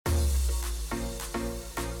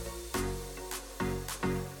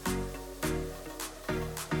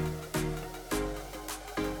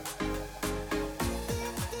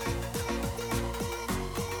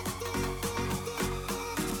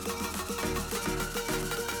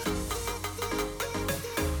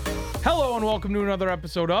Hello and welcome to another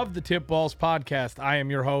episode of the Tip Balls Podcast. I am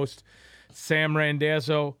your host, Sam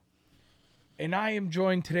Randazzo, and I am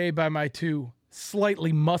joined today by my two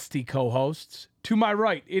slightly musty co-hosts. To my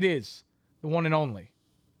right, it is the one and only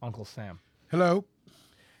Uncle Sam. Hello.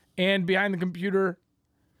 And behind the computer,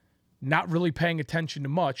 not really paying attention to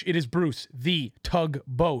much, it is Bruce, the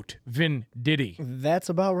Tugboat Vin Diddy. That's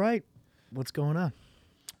about right. What's going on?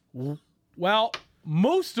 Well,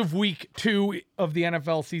 most of week 2 of the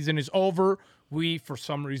NFL season is over. We, for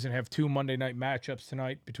some reason, have two Monday night matchups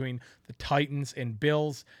tonight between the Titans and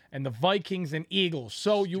Bills and the Vikings and Eagles.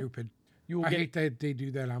 So Stupid. you will I get, hate that they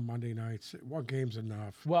do that on Monday nights. One game's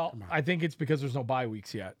enough. well, I think it's because there's no bye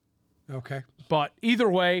weeks yet. Okay. But either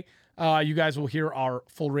way, you guys will hear our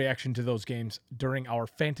full reaction to those games during our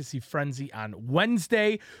Fantasy Frenzy on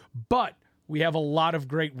Wednesday. But we have a lot of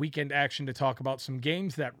great weekend action to talk about. Some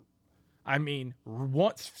games that,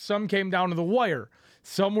 some came down to the wire.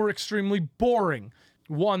 Some were extremely boring.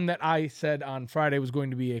 One that I said on Friday was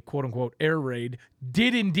going to be a quote-unquote air raid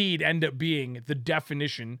did indeed end up being the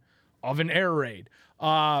definition of an air raid.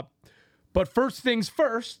 But first things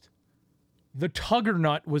first, the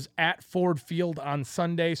Tuggernut was at Ford Field on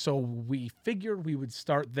Sunday, so we figured we would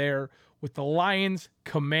start there with the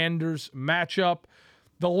Lions-Commanders matchup.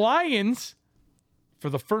 The Lions, for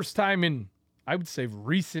the first time in, I would say,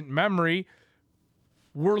 recent memory,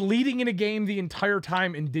 were leading in a game the entire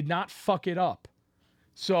time and did not fuck it up.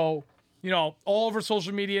 So, all over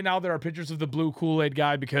social media now there are pictures of the blue Kool-Aid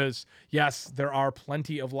guy because, yes, there are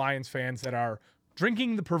plenty of Lions fans that are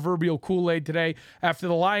drinking the proverbial Kool-Aid today after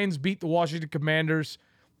the Lions beat the Washington Commanders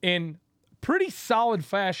in pretty solid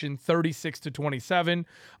fashion, 36-27.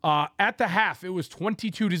 At the half, it was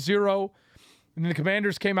 22-0. And then the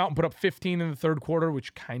Commanders came out and put up 15 in the third quarter,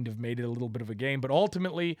 which kind of made it a little bit of a game. But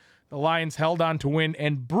ultimately, the Lions held on to win.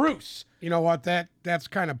 And Bruce, You know what? That's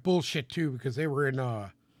kind of bullshit too because they were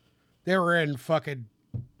in fucking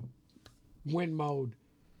win mode.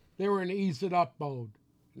 They were in ease it up mode.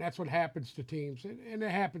 And that's what happens to teams, and it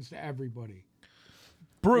happens to everybody.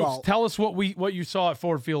 Bruce, tell us what you saw at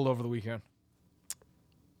Ford Field over the weekend.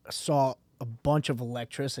 I saw a bunch of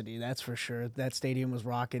electricity, that's for sure. That stadium was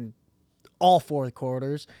rocking all four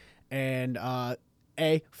quarters. And,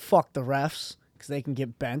 fuck the refs, because they can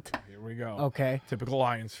get bent. Here we go. Okay. Typical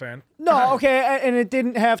Lions fan. No, okay, and it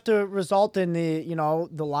didn't have to result in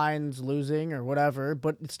the Lions losing or whatever,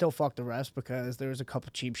 but it still fucked the refs because there was a couple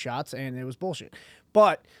cheap shots and it was bullshit.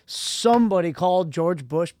 But somebody called George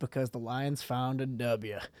Bush because the Lions found a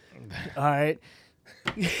W. All right?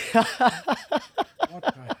 What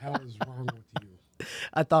the hell is wrong with you?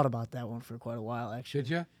 I thought about that one for quite a while, actually. Did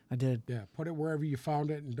you? I did. Yeah. Put it wherever you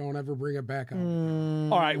found it and don't ever bring it back out.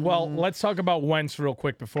 All right, well, let's talk about Wentz real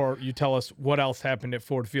quick before you tell us what else happened at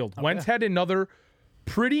Ford Field. Wentz had another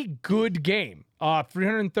pretty good game.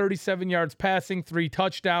 337 yards passing, 3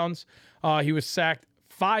 touchdowns. He was sacked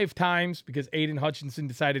 5 times because Aiden Hutchinson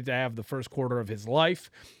decided to have the first quarter of his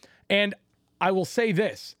life. And I will say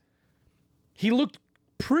this. He looked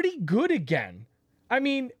pretty good again.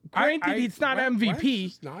 Granted, he's not MVP. Wentz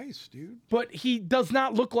is nice, dude. But he does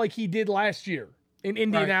not look like he did last year in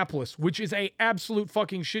Indianapolis, which is a absolute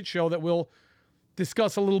fucking shit show that we'll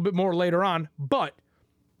discuss a little bit more later on. But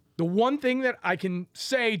the one thing that I can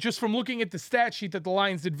say just from looking at the stat sheet that the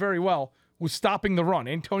Lions did very well was stopping the run.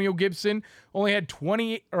 Antonio Gibson only had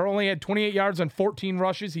 28 yards on 14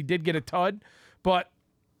 rushes. He did get a tud, but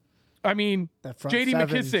J.D.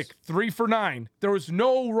 McKissick 3 for 9. There was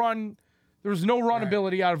no run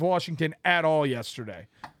ability out of Washington at all yesterday.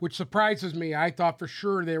 Which surprises me. I thought for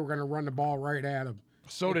sure they were going to run the ball right at him.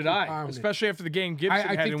 So did I, especially after the game Gibson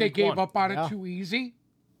had I think in they week gave 1. up on it too easy.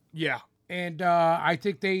 Yeah. And I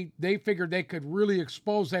think they figured they could really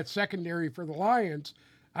expose that secondary for the Lions.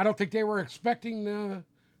 I don't think they were expecting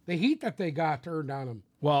the heat that they got turned on them.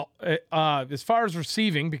 Well, as far as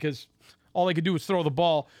receiving, because all they could do was throw the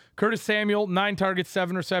ball, Curtis Samuel, 9 targets,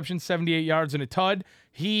 7 receptions, 78 yards, and a tud.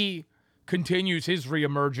 He continues his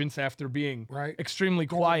reemergence after being extremely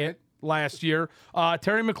quiet last year.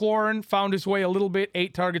 Terry McLaurin found his way a little bit,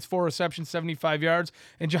 8 targets, 4 receptions, 75 yards.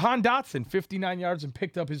 And Jahan Dotson, 59 yards, and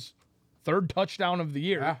picked up his 3rd touchdown of the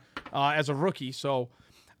year as a rookie. So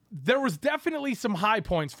there was definitely some high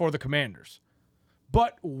points for the Commanders.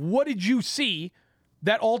 But what did you see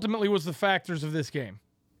that ultimately was the factors of this game?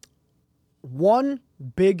 One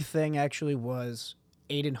big thing actually was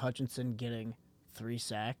Aiden Hutchinson getting 3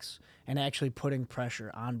 sacks and actually putting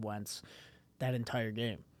pressure on Wentz that entire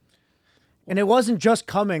game. And it wasn't just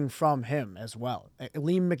coming from him as well.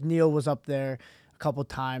 Liam McNeil was up there a couple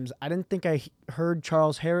times. I didn't think I heard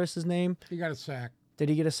Charles Harris's name. He got a sack. Did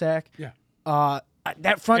he get a sack? Yeah.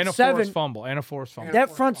 That front And a seven. forced fumble. And a forced fumble.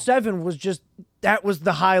 That front seven was that was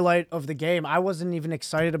the highlight of the game. I wasn't even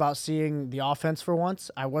excited about seeing the offense for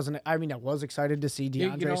once. I was excited to see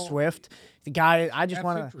DeAndre Swift. The guy, I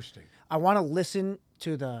want to listen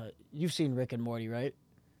to you've seen Rick and Morty, right?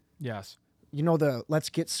 Yes. You know the Let's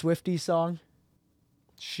Get Swifty song?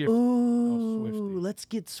 Shift. Ooh, let's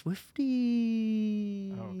get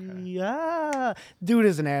Swifty. Okay. Yeah. Dude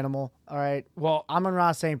is an animal. All right. Well,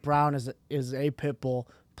 Amon-Ra St. Brown is a pit bull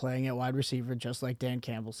playing at wide receiver, just like Dan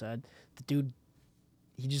Campbell said. The dude,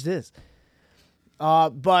 he just is.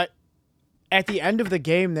 But at the end of the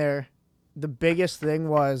game there, the biggest thing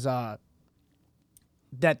was that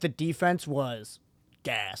the defense was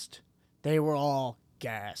gassed. They were all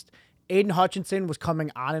gassed. Aiden Hutchinson was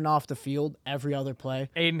coming on and off the field every other play.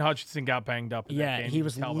 Aiden Hutchinson got banged up in that game. He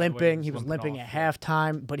was limping. He was limping at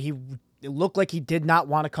halftime, but it looked like he did not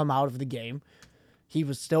want to come out of the game. He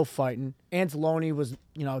was still fighting. Anzalone was,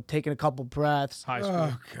 taking a couple breaths. High school.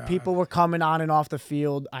 Oh, God. People were coming on and off the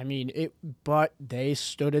field. I mean, but they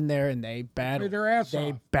stood in there and they battled. Their ass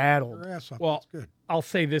They off. battled. Their ass off. Well, That's good. I'll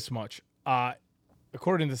say this much.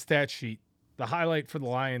 According to the stat sheet, the highlight for the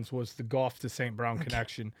Lions was the Goff to St. Brown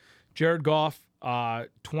connection. Jared Goff,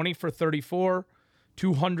 20 for 34,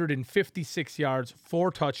 256 yards,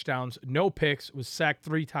 4 touchdowns, no picks, was sacked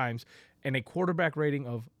 3 times, and a quarterback rating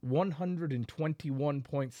of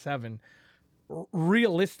 121.7.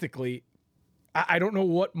 Realistically, I don't know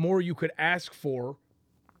what more you could ask for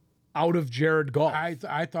out of Jared Goff. I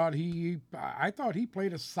thought he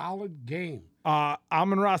played a solid game.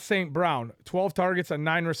 Amon-Ra St. Brown, 12 targets on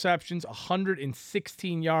 9 receptions,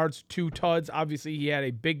 116 yards, 2 tuds. Obviously, he had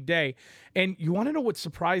a big day. And you want to know what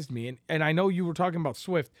surprised me? And I know you were talking about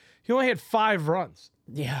Swift. He only had 5 runs,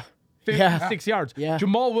 Yeah. 56 yards. Yeah.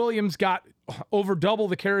 Jamal Williams got over double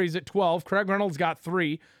the carries at 12. Craig Reynolds got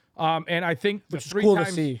 3. And I think Which is cool to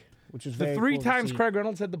see. Which is the very 3 cool to times see. Craig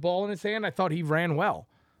Reynolds had the ball in his hand, I thought he ran well.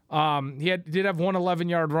 He did have one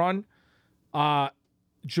 11-yard run.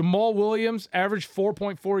 Jamal Williams averaged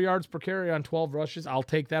 4.4 yards per carry on 12 rushes. I'll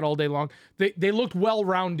take that all day long. They looked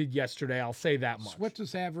well-rounded yesterday. I'll say that much. Swift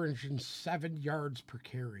is averaging 7 yards per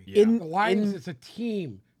carry. Yeah. The Lions as a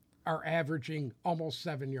team are averaging almost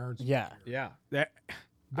 7 yards. Yeah. Yeah. That's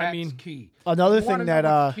key. Another You thing wanna know that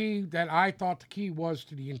what the key that I thought the key was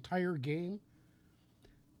to the entire game.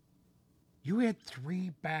 You had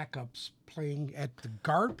 3 backups playing at the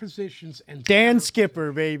guard positions and Dan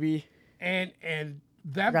Skipper, baby. and them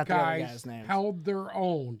Forgot the other guys guy's names. held their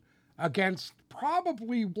own against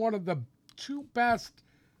probably one of the 2 best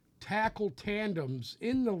tackle tandems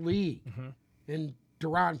in the league in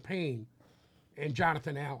Deron Payne and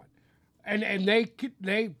Jonathan Allen. And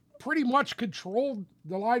they pretty much controlled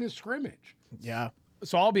the line of scrimmage. Yeah.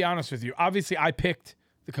 So I'll be honest with you. Obviously, I picked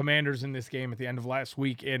the Commanders in this game at the end of last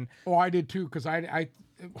week. And Oh, I did too, because I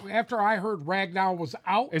after I heard Ragnow was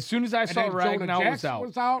out, as soon as I and saw then Jonah Ragnow was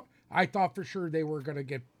Jackson out, I thought for sure they were going to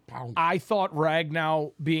get pounded. I thought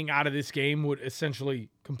Ragnow being out of this game would essentially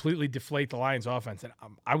completely deflate the Lions' offense. And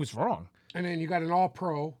I was wrong. And then you got an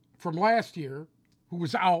All-Pro from last year who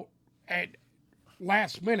was out at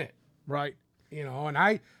last minute. Right. And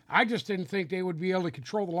I just didn't think they would be able to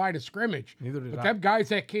control the line of scrimmage. Neither did but I. them guys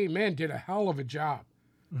that came in did a hell of a job.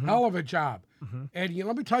 Hell of a job. And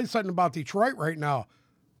let me tell you something about Detroit right now.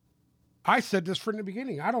 I said this from the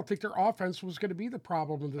beginning. I don't think their offense was going to be the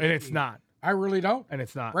problem of this And it's team. not. I really don't. And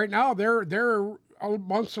it's not. Right now, they're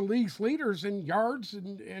amongst the league's leaders in yards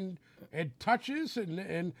and touches,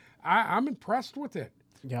 and I'm impressed with it.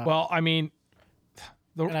 Yeah. Well, I mean,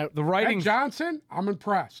 the Ed writing. Johnson, I'm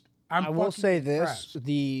impressed. I will fucking say this: impressed.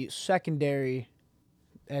 the secondary,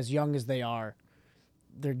 as young as they are,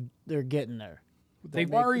 they're getting there.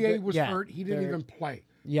 Laurier was yeah, hurt. He didn't they're- even play.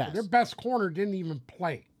 Yes, Their best corner didn't even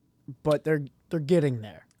play. but they're getting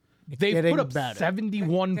there. They've getting put up better.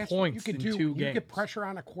 71 That's what points you in can do. 2 You games. get pressure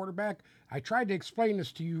on a quarterback. I tried to explain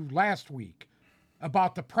this to you last week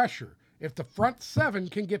about the pressure. If the front 7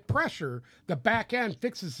 can get pressure, the back end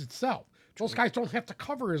fixes itself. Those guys don't have to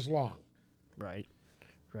cover as long. Right.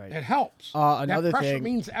 It helps. Another that pressure thing-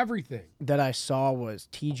 means everything. That I saw was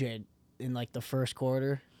TJ in like the first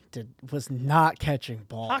quarter was not catching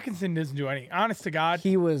ball. Hawkinson doesn't do anything. Honest to God.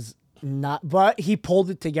 He was not, but he pulled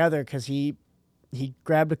it together because he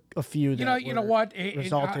grabbed a few. You know what?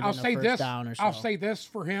 Resulted I'll in a say first this. down or I'll so. say this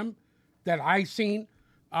for him that I seen.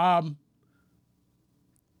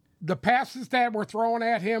 The passes that were thrown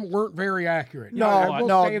at him weren't very accurate. I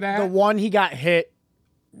will say that. The one he got hit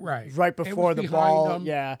right right It before was the behind ball. him.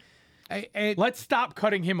 Yeah, Let's stop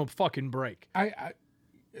cutting him a fucking break.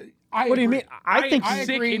 What do you mean? I think I'm he's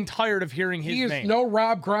sick agree. and tired of hearing his He is name. no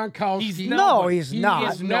Rob Gronkowski. He's no, not. he's He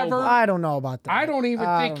not. is never. I don't know about that. I don't even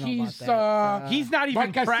think don't know about he's. that. He's not even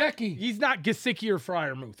Like Gesicki. He's not Gesicki or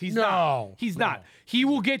Freiermuth. He's No, not. He's no. not. He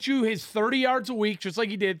will get you his 30 yards a week, just like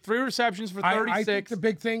he did. 3 receptions for 36. I think the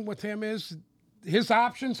big thing with him is his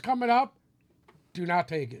options coming up. Do not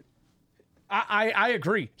take it. I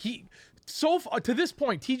agree. To this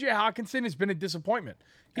point, T.J. Hawkinson has been a disappointment.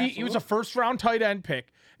 He was a first-round tight end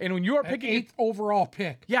pick, and when you are picking 8th overall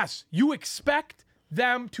pick. yes, you expect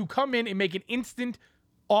them to come in and make an instant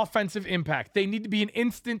offensive impact. They need to be an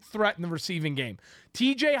instant threat in the receiving game.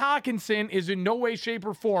 T.J. Hawkinson is in no way, shape,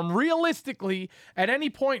 or form, realistically, at any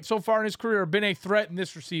point so far in his career, been a threat in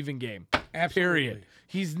this receiving game. Absolutely. Period.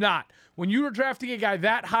 He's not. When you are drafting a guy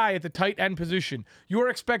that high at the tight end position, you are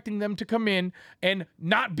expecting them to come in and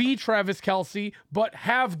not be Travis Kelce, but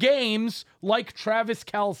have games like Travis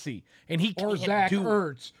Kelce. And he Or can't Zach do it.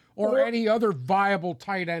 Ertz. Or any other viable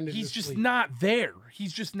tight end in He's this just league. not there.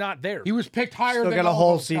 He's just not there. He was picked higher Still than got a all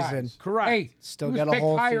whole those season. guys. Correct. Hey, Still he was got a picked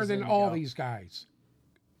whole higher season than to all go. these guys.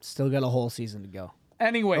 Still got a whole season to go.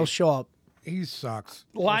 Anyway, He'll show up. He sucks.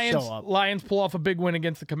 Lions show up. Lions pull off a big win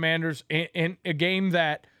against the Commanders in a game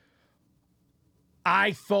that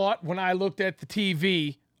I thought when I looked at the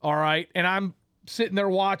TV, all right, and I'm sitting there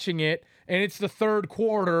watching it, and it's the third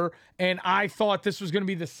quarter, and I thought this was going to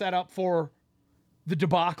be the setup for the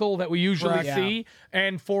debacle that we usually Correct. see.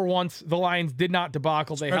 And for once, the Lions did not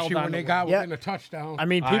debacle. They held Especially on. when to they win. got Yeah. within a touchdown. I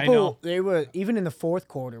mean, I know. people, they were, even in the fourth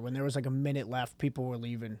quarter, when there was like a minute left, people were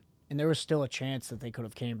leaving. And there was still a chance that they could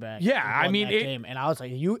have came back. Yeah, and I won mean, that it- game. And I was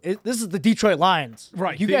like, this is the Detroit Lions.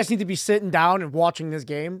 Right, You they- guys need to be sitting down and watching this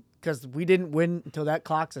game because we didn't win until that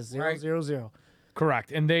clock says 0, Right. 0, 0.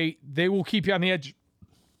 Correct. And they will keep you on the edge.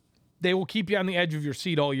 They will keep you on the edge of your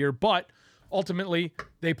seat all year, but ultimately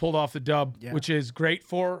they pulled off the dub, Yeah. which is great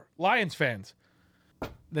for Lions fans.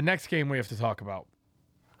 The next game we have to talk about.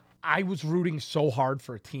 I was rooting so hard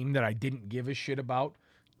for a team that I didn't give a shit about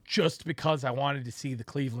just because I wanted to see the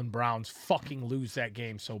Cleveland Browns fucking lose that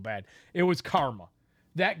game so bad. It was karma.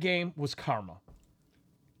 That game was karma.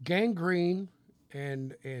 Gangrene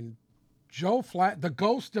and Joe the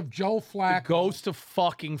ghost of Joe Flacco. Ghost of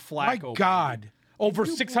fucking My Flacco. God. Over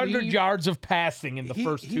Can you 600 believe yards of passing in the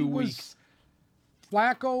first 2 weeks.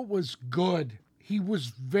 Flacco was good. He was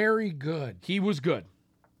very good. He was good.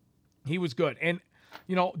 He was good. And,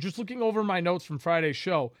 just looking over my notes from Friday's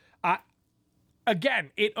show,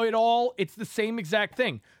 it's the same exact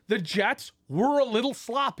thing. The Jets were a little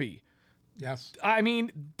sloppy. Yes. I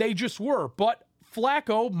mean, they just were. But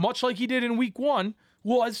Flacco, much like he did in week 1,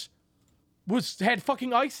 had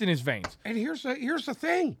fucking ice in his veins. And here's the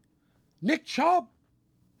thing. Nick Chubb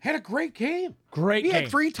had a great game. Great He game.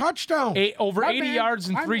 had 3 touchdowns. Over My 80 man- yards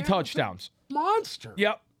and my 3 man was a touchdowns. Monster.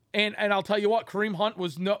 Yep. And I'll tell you what, Kareem Hunt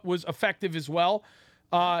was effective as well.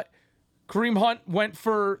 Kareem Hunt went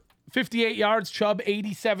for 58 yards, Chubb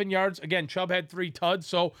 87 yards. Again, Chubb had 3 tuds,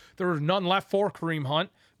 so there was none left for Kareem Hunt.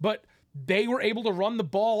 But they were able to run the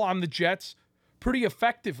ball on the Jets pretty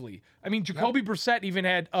effectively. I mean, Jacoby Brissett even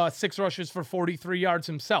had 6 rushes for 43 yards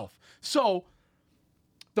himself. So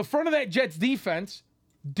the front of that Jets defense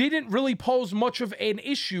didn't really pose much of an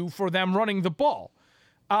issue for them running the ball.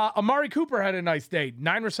 Amari Cooper had a nice day.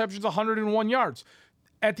 9 receptions, 101 yards.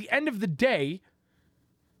 At the end of the day,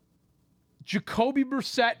 Jacoby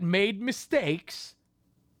Brissett made mistakes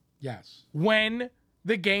Yes. when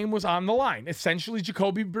the game was on the line. Essentially,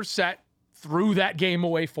 Jacoby Brissett threw that game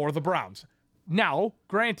away for the Browns. Now,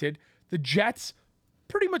 granted, the Jets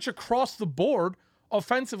pretty much across the board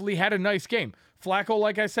offensively had a nice game. Flacco,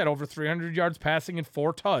 like I said, over 300 yards passing and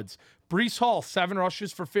 4 tuds. Breece Hall, 7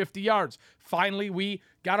 rushes for 50 yards. Finally, we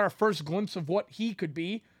got our first glimpse of what he could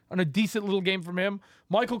be on a decent little game from him.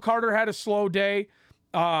 Michael Carter had a slow day,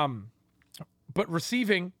 but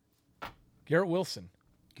receiving, Garrett Wilson.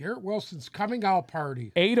 Garrett Wilson's coming out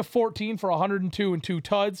party. 8 of 14 for 102 and 2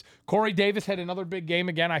 tuds. Corey Davis had another big game.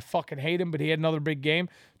 Again, I fucking hate him, but he had another big game.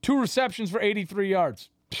 2 receptions for 83 yards.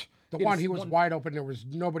 The one he was wide open. There was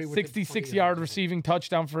nobody with 66-yard receiving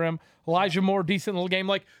touchdown for him. Elijah Moore, decent little game.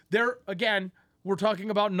 Like, there, again, we're talking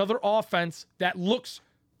about another offense that looks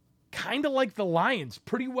kind of like the Lions.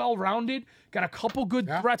 Pretty well-rounded. Got a couple good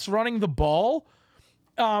threats running the ball.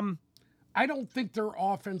 I don't think their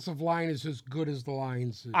offensive line is as good as the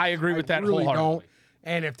Lions. Is. I agree with that really wholeheartedly. don't.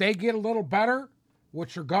 And if they get a little better,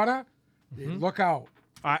 which you're gonna, look out.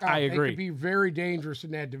 I agree. They could be very dangerous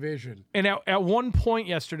in that division. And at one point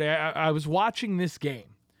yesterday, I was watching this game.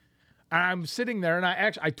 And I'm sitting there, and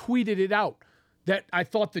I tweeted it out that I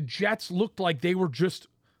thought the Jets looked like they were just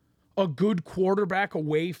a good quarterback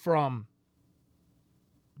away from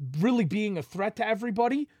really being a threat to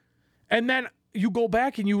everybody. And then you go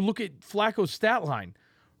back and you look at Flacco's stat line.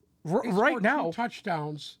 They Right scored now, 2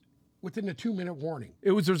 touchdowns within the 2-minute warning.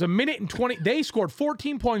 there's a minute and 20. They scored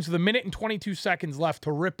 14 points with a minute and 22 seconds left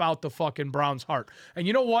to rip out the fucking Browns' heart. And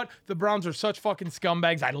you know what? The Browns are such fucking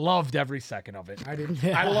scumbags. I loved every second of it. I didn't.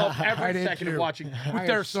 I loved I every did second of too. watching I with am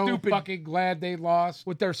their so stupid fucking glad they lost.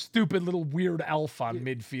 with their stupid little weird elf on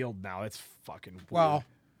midfield now. It's fucking weird. Well,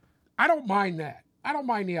 I don't mind that. I don't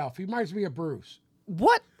mind the elf. He reminds me of Bruce.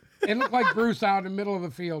 What? It looked like Bruce out in the middle of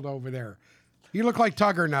the field over there. He looked like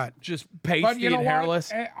Tugger Nut. just pasty But you know and what?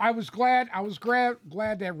 hairless. I was glad. I was glad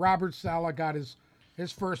that Robert Saleh got his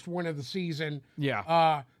first win of the season.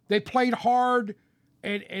 Yeah. They played hard,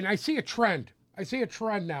 and I see a trend. I see a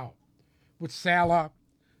trend now with Saleh,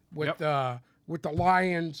 with the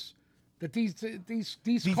Lions, that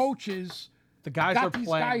these coaches, The guys are got these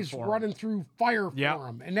playing guys for 'em. running through fire Yeah. for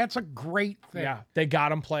them, and that's a great thing. Yeah, they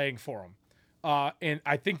got him playing for him. And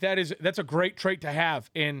I think that's a great trait to have.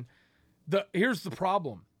 And here's the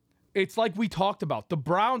problem. It's like we talked about. The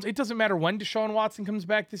Browns, it doesn't matter when Deshaun Watson comes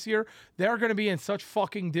back this year, they're going to be in such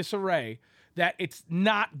fucking disarray that it's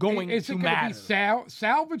not going Is to it going to matter. be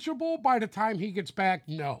salvageable by the time he gets back?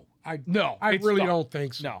 No, I it's really done. don't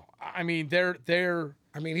think so. No, I mean they're.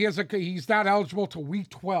 I mean, he's not eligible till week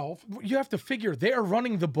 12. You have to figure they are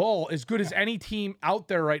running the ball as good as any team out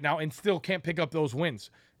there right now, and still can't pick up those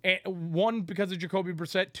wins. And one, because of Jacoby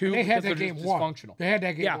Brissett. Two, They because had that they're game just won. dysfunctional. They had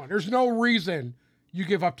that game won. There's no reason you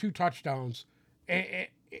give up 2 touchdowns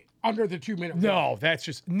under the 2-minute. No, that's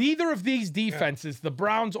just neither of these defenses, the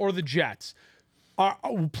Browns or the Jets, are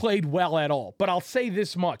played well at all. But I'll say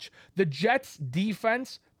this much: the Jets'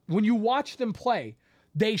 defense, when you watch them play,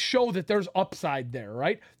 they show that there's upside there.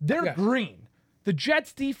 Right? They're green. The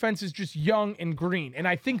Jets' defense is just young and green, and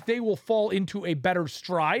I think they will fall into a better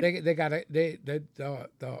stride. They got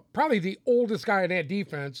probably the oldest guy in that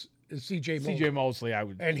defense is C.J. Mosley. CJ Mosley, I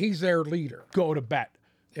would And he's their leader. go to bet.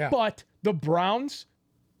 Yeah. But the Browns,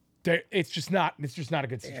 it's just not a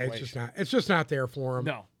good Yeah, situation. it's just not there for him.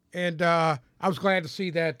 No. And I was glad to see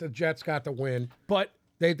that the Jets got the win. But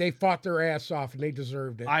They fought their ass off and they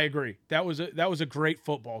deserved it. I agree. That was a great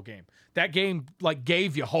football game. That game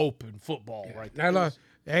gave you hope in football, right there.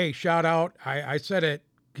 Hey, shout out! I said it.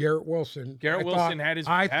 Garrett Wilson. Garrett Wilson had his.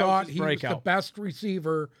 I that thought his he was breakout. the best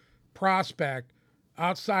receiver prospect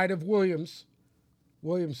outside of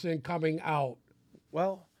Williamson coming out.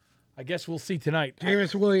 Well, I guess we'll see tonight.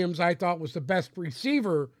 Jameis Williams, I thought, was the best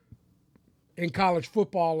receiver in college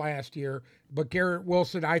football last year, but Garrett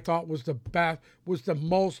Wilson, I thought, was the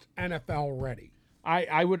most NFL ready.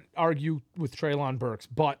 I would argue with Treylon Burks,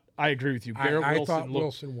 but I agree with you. I thought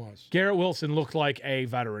Wilson was. Garrett Wilson looked like a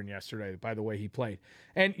veteran yesterday by the way he played.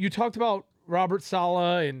 And you talked about Robert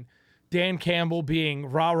Saleh and Dan Campbell being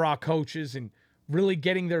rah-rah coaches and really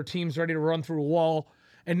getting their teams ready to run through a wall.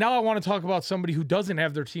 And now I want to talk about somebody who doesn't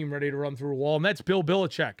have their team ready to run through a wall, and that's Bill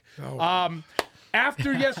Belichick.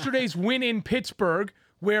 After yesterday's win in Pittsburgh,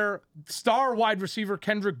 where star wide receiver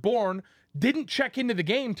Kendrick Bourne didn't check into the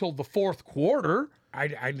game till the fourth quarter. I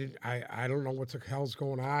don't know what the hell's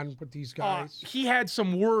going on with these guys. He had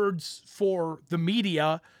some words for the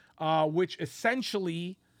media, which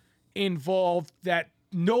essentially involved that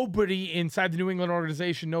nobody inside the New England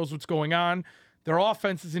organization knows what's going on. Their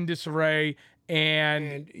offense is in disarray,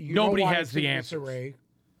 and nobody has the answer.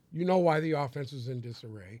 You know why the offense is in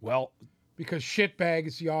disarray? Well, because shitbag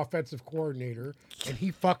is the offensive coordinator, and he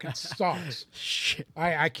fucking sucks. Shit.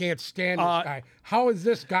 I can't stand this guy. How is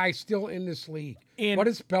this guy still in this league? What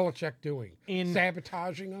is Belichick doing?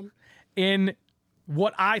 Sabotaging him? in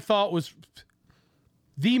what I thought was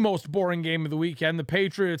the most boring game of the weekend, the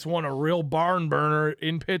Patriots won a real barn burner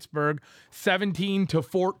in Pittsburgh,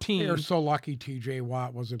 17-14. They're so lucky T.J.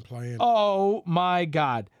 Watt wasn't playing. Oh, my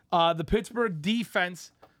God. The Pittsburgh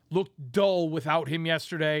defense looked dull without him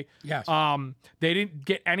yesterday. Yes. They didn't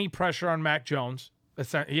get any pressure on Mac Jones.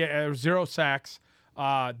 Yeah, 0 sacks.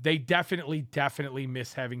 They definitely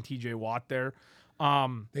miss having T.J. Watt there.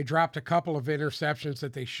 They dropped a couple of interceptions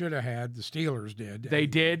that they should have had. The Steelers did. They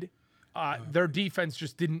did. Their defense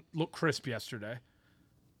just didn't look crisp yesterday.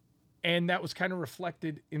 And that was kind of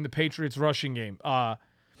reflected in the Patriots rushing game.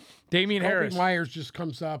 Damian Harris. Myers just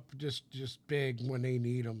comes up just big when they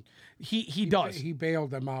need him. He does. He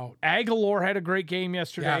bailed them out. Aguilar had a great game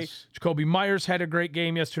yesterday. Yes. Jacoby Myers had a great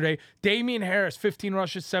game yesterday. Damian Harris, 15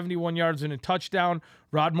 rushes, 71 yards, and a touchdown.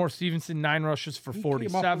 Rodmore Stevenson, 9 rushes for 47.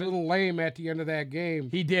 He came up a little lame at the end of that game.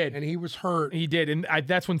 He did. And he was hurt. He did. And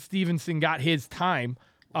that's when Stevenson got his time.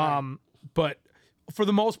 But for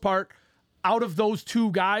the most part, out of those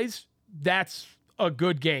two guys, that's a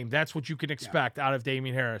good game. That's what you can expect out of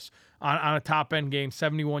Damian Harris on a top-end game,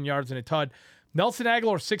 71 yards and a tud. Nelson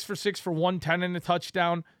Aguilar, 6 for 6 for 110 and a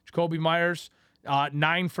touchdown. Jacoby Myers,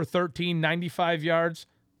 9 for 13, 95 yards.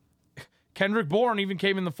 Kendrick Bourne even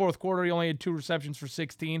came in the fourth quarter. He only had 2 receptions for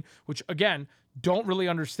 16, which, again, don't really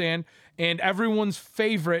understand. And everyone's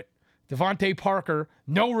favorite, Devontae Parker,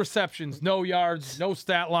 no receptions, no yards, no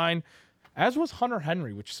stat line, as was Hunter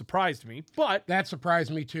Henry, which surprised me. But that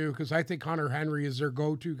surprised me too, because I think Hunter Henry is their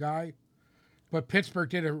go-to guy. But Pittsburgh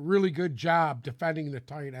did a really good job defending the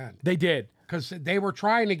tight end. they did. Because they were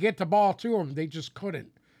trying to get the ball to him. They just couldn't.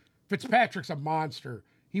 Fitzpatrick's a monster.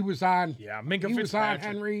 He was on Minka he was on Fitzpatrick.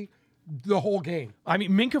 Henry the whole game. I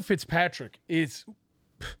mean, Minka Fitzpatrick is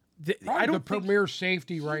Probably the premier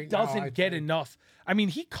safety right now. doesn't get enough. I mean,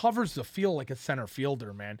 he covers the field like a center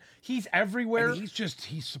fielder, man. He's everywhere. And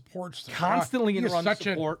he supports the Constantly in He's run such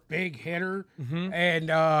support. a big hitter,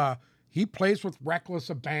 and he plays with reckless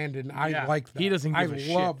abandon. I like that. He doesn't give a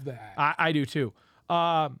shit. I love that. I do too.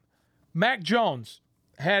 Mac Jones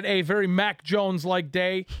had a very Mac Jones-like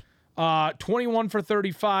day. 21 for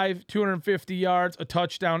 35, 250 yards, a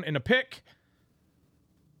touchdown, and a pick.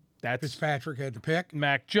 That's Fitzpatrick had the pick.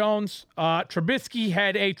 Mac Jones. Trubisky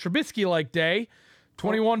had a Trubisky-like day.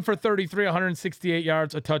 21 for 33, 168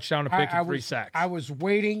 yards, a touchdown, a pick, and 3 sacks. I was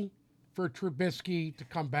waiting for Trubisky to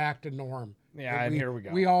come back to norm. Yeah, and here we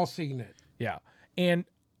go. We all seen it. Yeah. And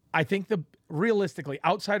I think realistically,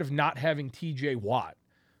 outside of not having TJ Watt,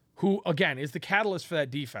 who, again, is the catalyst for that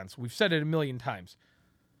defense, we've said it a million times,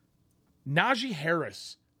 Najee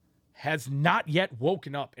Harris has not yet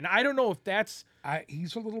woken up. And I don't know if that's...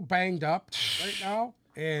 He's a little banged up right now.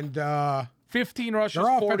 And 15 rushes, their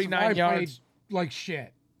offensive 49 line yards. played like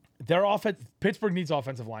shit. Pittsburgh needs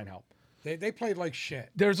offensive line help. They played like shit.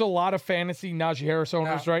 There's a lot of fantasy Najee Harris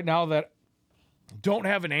owners right now that don't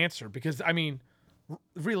have an answer because, I mean,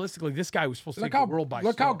 realistically, this guy was supposed to take the world by storm.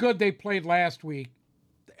 Look how good they played last week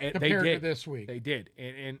compared did. to this week. They did.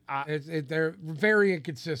 And they're very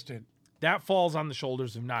inconsistent. that falls on the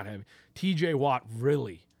shoulders of not having TJ Watt.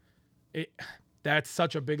 Really, that's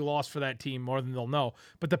such a big loss for that team, more than they'll know.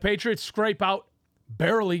 But the Patriots scrape out,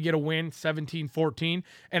 barely get a win, 17-14.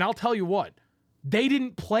 And I'll tell you what, they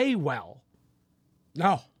didn't play well.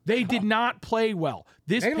 No. They did not play well.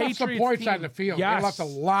 They left some points on the field. Yes. They left a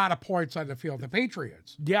lot of points on the field. The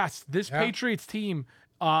Patriots. Yes, this Patriots team,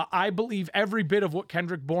 I believe every bit of what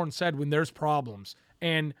Kendrick Bourne said when there's problems.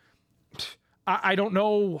 And I don't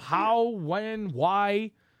know how, when,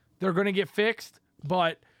 why they're going to get fixed.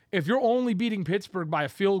 But if you're only beating Pittsburgh by a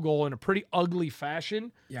field goal in a pretty ugly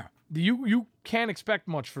fashion, you can't expect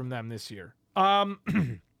much from them this year.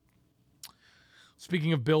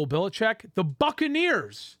 Speaking of Bill Belichick, the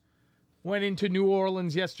Buccaneers went into New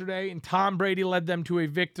Orleans yesterday, and Tom Brady led them to a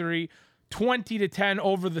victory, 20-10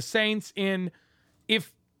 over the Saints. And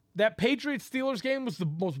if that Patriots-Steelers game was the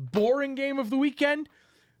most boring game of the weekend,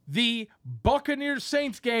 the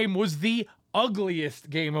Buccaneers-Saints game was the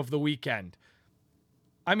ugliest game of the weekend.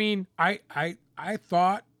 I mean, I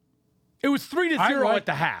thought it was 3-0 at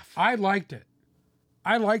the half. I liked it.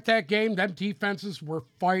 I liked that game. Them defenses were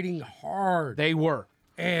fighting hard. They were.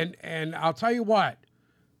 And I'll tell you what,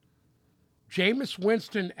 Jameis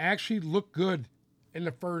Winston actually looked good in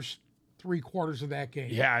the first 3 quarters of that game.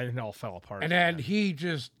 Yeah, it all fell apart. And then he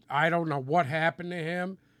just, I don't know what happened to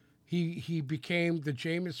him. He became the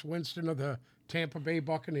Jameis Winston of the Tampa Bay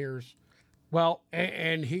Buccaneers. Well,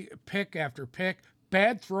 and he pick after pick,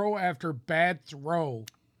 bad throw after bad throw.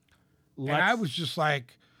 And I was just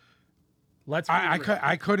like,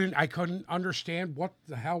 I couldn't understand what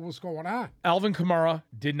the hell was going on. Alvin Kamara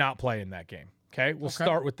did not play in that game. Okay, we'll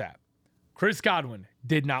start with that. Chris Godwin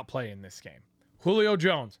did not play in this game. Julio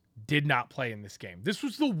Jones did not play in this game. This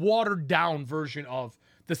was the watered down version of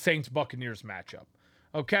the Saints Buccaneers matchup.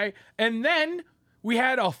 Okay, and then we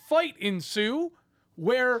had a fight ensue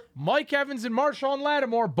where Mike Evans and Marshawn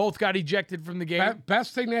Lattimore both got ejected from the game.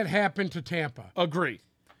 Best thing that happened to Tampa. Agree.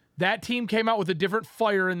 That team came out with a different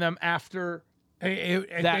fire in them after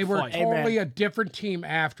that they were fight. totally a different team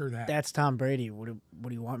after that. That's Tom Brady. What do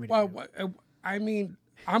you want me to do? Well, I mean,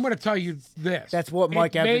 I'm going to tell you this. That's what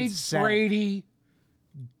Mike Evans made said. Brady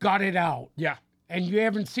got it out. Yeah. And you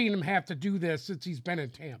haven't seen him have to do this since he's been in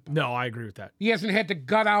Tampa. No, I agree with that. He hasn't had to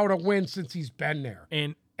gut out a win since he's been there.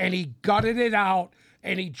 And he gutted it out,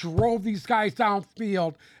 and he drove these guys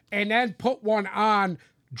downfield, and then put one on,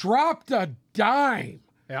 dropped a dime.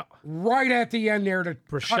 Yeah. Right at the end there to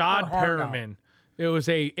Rashad Perriman. It was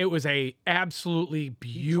a absolutely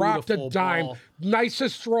beautiful dropped a dime. ball.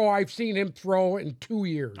 Nicest throw I've seen him throw in 2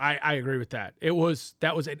 years. I agree with that. That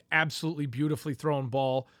was an absolutely beautifully thrown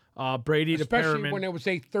ball Brady to Especially Perriman. when it was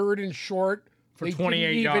a 3rd and short. For They 28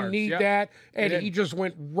 didn't even yards. need Yep. that, and They he just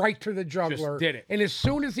went right to the juggler. did it. And as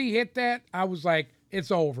soon as he hit that, I was like, it's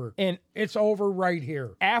over. And it's over right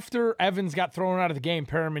here. after Evans got thrown out of the game,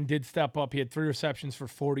 Perriman did step up. He had 3 receptions for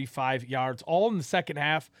 45 yards, all in the second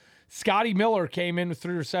half. Scotty Miller came in with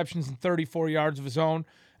 3 receptions and 34 yards of his own.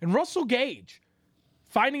 And Russell Gage,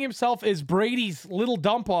 finding himself as Brady's little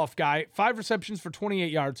dump-off guy, 5 receptions for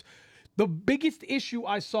 28 yards. The biggest issue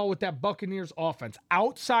I saw with that Buccaneers offense,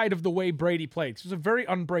 outside of the way Brady played, it was a very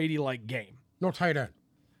un-Brady-like game. No tight end.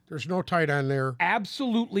 There's no tight end there.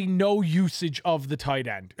 Absolutely no usage of the tight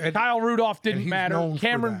end. Kyle Rudolph didn't he's matter. known for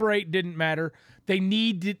Cameron that. Brate didn't matter. They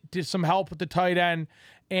needed some help with the tight end.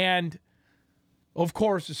 And, of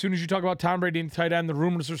course, as soon as you talk about Tom Brady and the tight end, the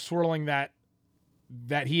rumors are swirling that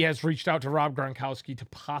he has reached out to Rob Gronkowski to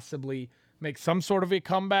possibly make some sort of a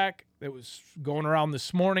comeback. It was going around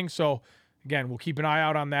this morning. So, again, we'll keep an eye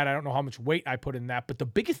out on that. I don't know how much weight I put in that. But the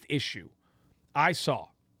biggest issue I saw,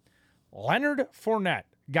 Leonard Fournette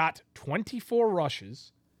got 24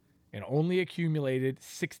 rushes and only accumulated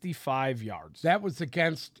 65 yards. That was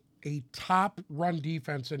against a top run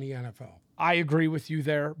defense in the NFL. I agree with you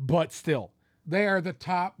there, but still. They are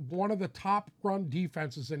one of the top run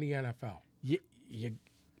defenses in the NFL.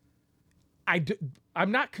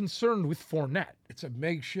 I'm not concerned with Fournette. It's a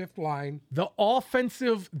makeshift line. The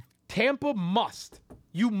offensive, Tampa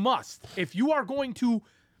you must, if you are going to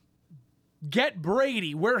get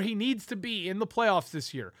Brady where he needs to be in the playoffs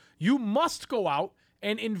this year, you must go out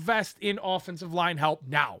and invest in offensive line help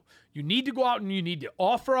now. You need to go out and you need to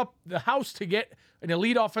offer up the house to get an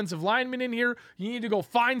elite offensive lineman in here. You need to go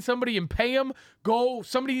find somebody and pay him.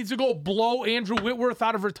 Somebody needs to go blow Andrew Whitworth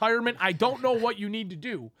out of retirement. I don't know what you need to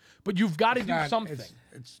do, but you've got to do something.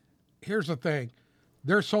 Here's the thing.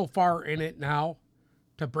 They're so far in it now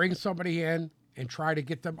to bring somebody in and try to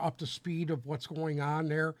get them up to speed of what's going on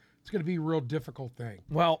there. It's going to be a real difficult thing.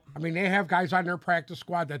 Well, I mean, they have guys on their practice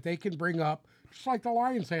squad that they can bring up, just like the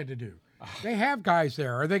Lions had to do. They have guys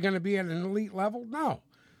there. Are they going to be at an elite level? No.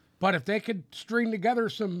 But if they could string together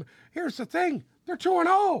here's the thing. They're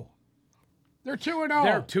 2-0. They're 2-0.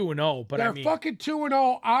 they're 2-0, but They're fucking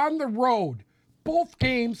 2-0 on the road. Both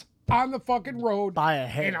games on the fucking road. By a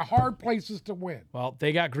hair. In hard places to win. Well,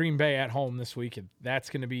 they got Green Bay at home this week, and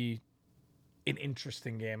that's going to be an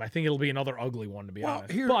interesting game. I think it'll be another ugly one, to be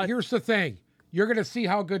honest. Here's the thing. You're going to see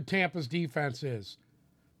how good Tampa's defense is.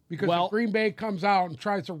 Because if Green Bay comes out and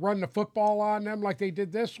tries to run the football on them like they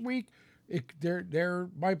did this week, it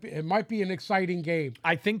might be an exciting game.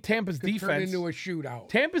 I think Tampa's Could defense turn into a shootout.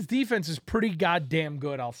 Tampa's defense is pretty goddamn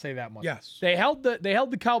good. I'll say that much. Yes. They held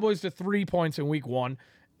the Cowboys to 3 points in week 1.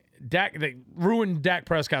 They ruined Dak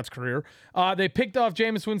Prescott's career. They picked off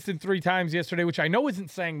Jameis Winston 3 times yesterday, which I know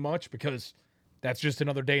isn't saying much because that's just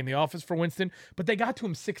another day in the office for Winston. But they got to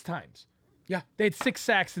him 6 times. Yeah. They had 6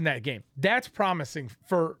 sacks in that game. That's promising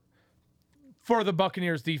for the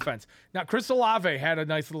Buccaneers defense. Now, Chris Olave had a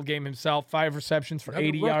nice little game himself, 5 receptions for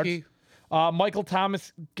 80 yards. Michael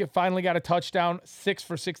Thomas finally got a touchdown, 6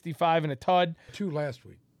 for 65 and a tud. 2 last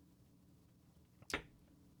week.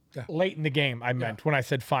 Yeah. Late in the game, I meant, when I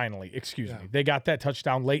said finally. Excuse me. They got that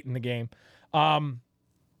touchdown late in the game.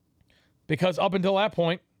 Because up until that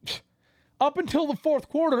point, up until the fourth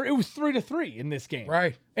quarter, it was 3-3 in this game.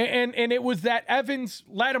 Right. And it was that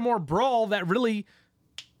Evans-Lattimore brawl that really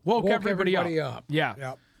woke everybody up.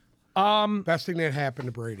 Yeah. Yep. Best thing that happened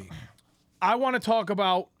to Brady. I want to talk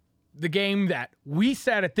about the game that we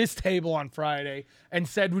sat at this table on Friday and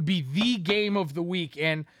said would be the game of the week.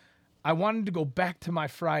 And I wanted to go back to my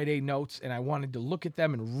Friday notes, and I wanted to look at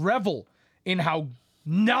them and revel in how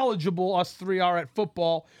knowledgeable us 3 are at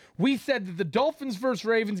football. We said that the Dolphins versus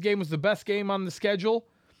Ravens game was the best game on the schedule.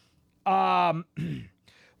 Lamar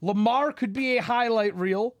could be a highlight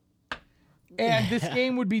reel, and this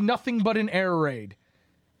game would be nothing but an air raid.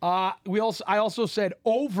 I also said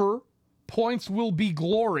over points will be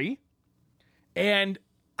glory, and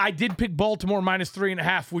I did pick Baltimore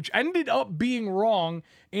 -3.5, which ended up being wrong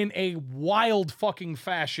in a wild fucking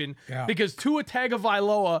fashion because Tua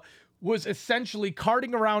Tagovailoa was essentially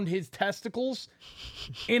carting around his testicles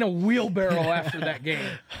in a wheelbarrow after that game.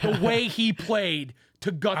 The way he played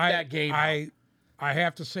to gut that game. I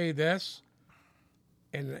have to say this,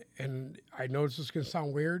 and I know this is going to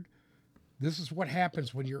sound weird. This is what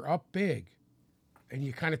happens when you're up big and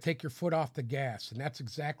you kind of take your foot off the gas, and that's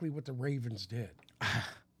exactly what the Ravens did.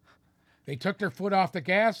 They took their foot off the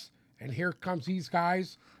gas, and here comes these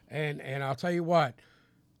guys. And I'll tell you what,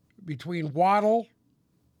 between Waddle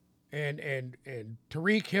and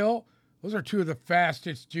Tyreek Hill, those are 2 of the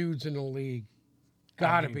fastest dudes in the league.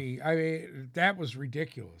 Gotta be. I mean, that was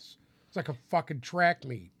ridiculous. It's like a fucking track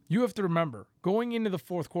meet. You have to remember, going into the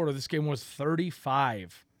fourth quarter, this game was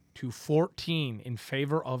 35-14 in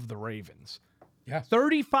favor of the Ravens. Yes.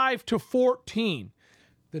 35-14.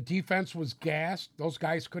 The defense was gassed. Those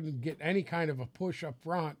guys couldn't get any kind of a push up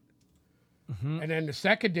front. And then the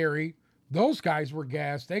secondary, those guys were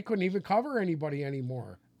gassed. They couldn't even cover anybody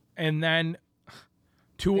anymore. And then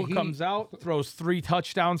Tua comes out, throws 3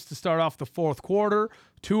 touchdowns to start off the fourth quarter,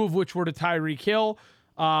 2 of which were to Tyreek Hill.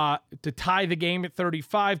 To tie the game at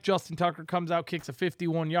 35, Justin Tucker comes out, kicks a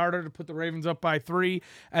 51-yarder to put the Ravens up by 3.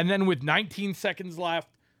 And then with 19 seconds left,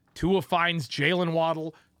 Tua finds Jalen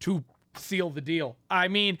Waddle to seal the deal. I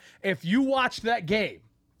mean, if you watched that game,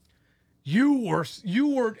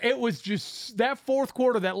 it was just that fourth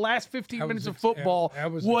quarter, that last 15 minutes of football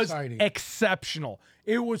was exceptional.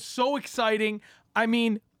 It was so exciting. I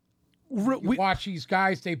mean, we watch these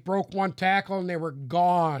guys, they broke 1 tackle and they were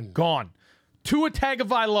gone. Tua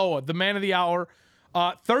Tagovailoa, the man of the hour,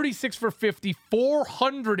 36 for 50,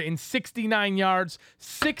 469 yards,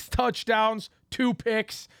 6 touchdowns, 2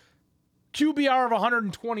 picks, QBR of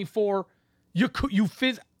 124.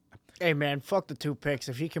 Hey man, fuck the 2 picks.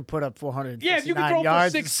 If he can put up 469 if you can throw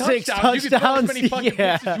yards, for 6 touchdowns, touchdowns, you can throw as many fucking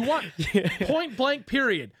yeah. picks as you want. Point blank,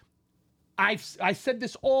 period. I said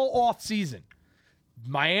this all off season.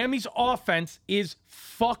 Miami's offense is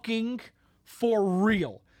fucking for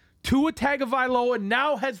real. Tua Tagovailoa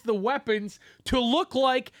now has the weapons to look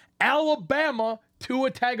like Alabama Tua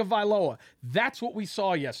Tagovailoa. That's what we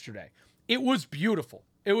saw yesterday. It was beautiful.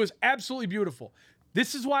 It was absolutely beautiful.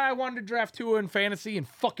 This is why I wanted to draft Tua in fantasy, and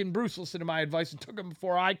fucking Bruce listened to my advice and took him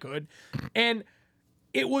before I could. And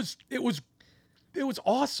it was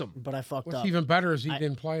awesome. But I fucked What's up. even better is he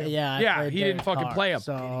didn't play him. Yeah, he didn't fucking play him.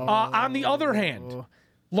 So... On the other hand,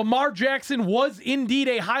 Lamar Jackson was indeed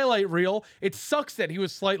a highlight reel. It sucks that he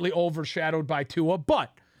was slightly overshadowed by Tua,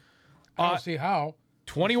 but I don't see how.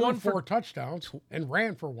 21 for 4 for touchdowns and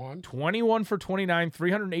ran for 1. 21 for 29,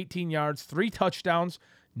 318 yards, 3 touchdowns,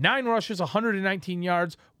 9 rushes, 119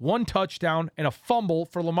 yards, 1 touchdown, and a fumble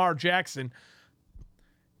for Lamar Jackson.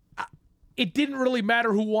 It didn't really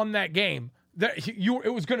matter who won that game.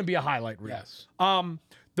 It was going to be a highlight reel. Yes.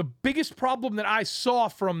 The biggest problem that I saw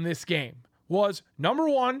from this game was, number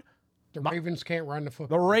one, the Ravens can't run the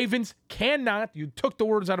football. The Ravens cannot, you took the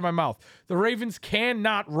words out of my mouth. The Ravens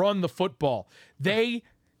cannot run the football. They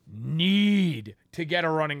need to get a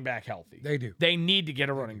running back healthy. They do. They need to get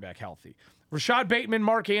a running back healthy. Rashad Bateman,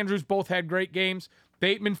 Mark Andrews both had great games.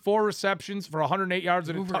 Bateman, 4 receptions for 108 yards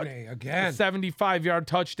and a 75-yard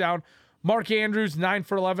touchdown. Mark Andrews, 9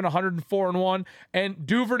 for 11, 104-1. And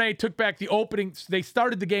Duvernay took back the opening. They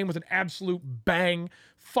started the game with an absolute bang.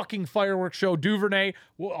 Fucking fireworks show. Duvernay,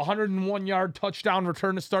 101-yard touchdown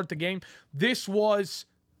return to start the game. This was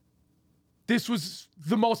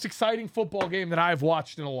the most exciting football game that I've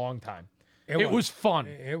watched in a long time. It was fun.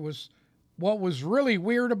 It was. What was really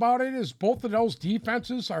weird about it is both of those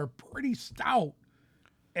defenses are pretty stout,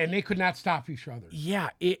 and they could not stop each other. Yeah,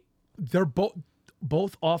 they're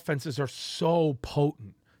both offenses are so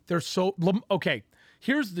potent. They're so okay.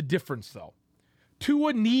 Here's the difference, though.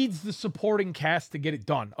 Tua needs the supporting cast to get it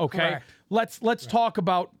done. Okay, correct. Let's talk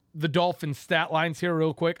about the Dolphins' stat lines here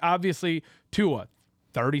real quick. Obviously, Tua,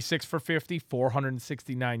 36 for 50,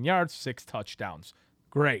 469 yards, 6 touchdowns.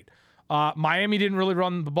 Great. Miami didn't really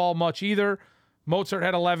run the ball much either. Mozart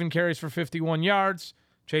had 11 carries for 51 yards.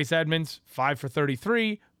 Chase Edmonds, 5 for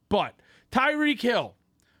 33. But Tyreek Hill,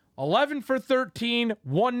 11 for 13,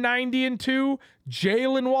 190-2.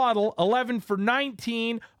 Jalen Waddle, 11 for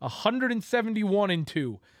 19,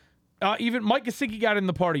 171-2. Even Mike Gesicki got in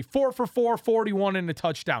the party, 4 for 4, 41 and a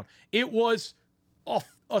touchdown. It was a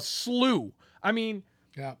slew. I mean,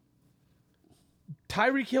 yeah.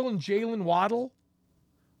 Tyreek Hill and Jalen Waddle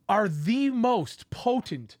are the most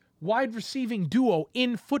potent wide receiving duo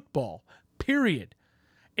in football, period.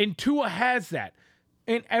 And Tua has that.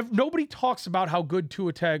 And nobody talks about how good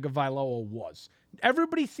Tua Tagovailoa was.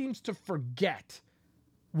 Everybody seems to forget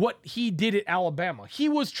what he did at Alabama. He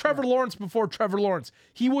was Trevor Lawrence before Trevor Lawrence.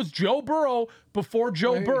 He was Joe Burrow before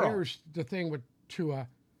Joe Burrow. Here's the thing with Tua.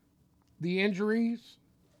 The injuries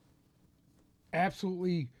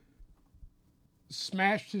absolutely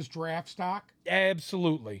smashed his draft stock.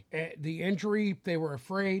 Absolutely. The injury, they were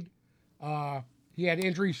afraid. He had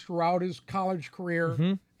injuries throughout his college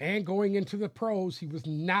career and going into the pros. He was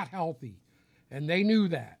not healthy, and they knew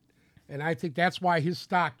that. And I think that's why his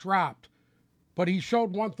stock dropped. But he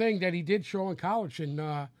showed one thing that he did show in college,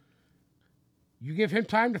 and you give him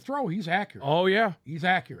time to throw, he's accurate. Oh, yeah. He's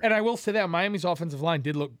accurate. And I will say that Miami's offensive line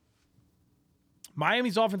did look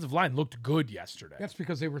Miami's offensive line looked good yesterday. That's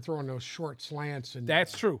because they were throwing those short slants. And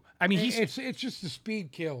That's true. I mean, it's just the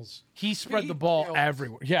speed kills. he spread the speed ball kills.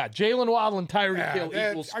 everywhere. Yeah, Jalen Waddle and Tyreek Hill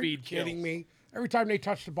that- equals are you speed kidding kills. me? Every time they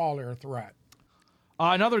touch the ball, they're a threat.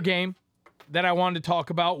 Another game that I wanted to talk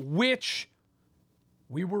about, which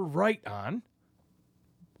we were right on.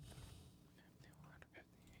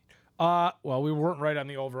 Well, we weren't right on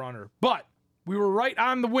the over-under, but we were right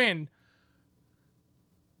on the win.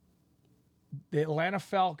 The Atlanta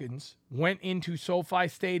Falcons went into SoFi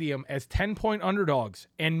Stadium as 10-point underdogs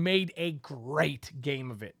and made a great game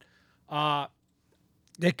of it.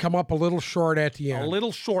 They come up a little short at the end. A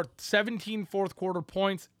little short, 17 fourth quarter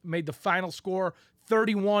points, made the final score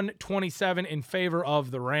 31-27 in favor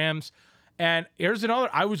of the Rams. And here's another,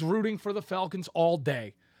 I was rooting for the Falcons all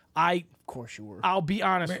day. Of course you were. I'll be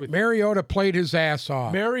honest with you. Mariota played his ass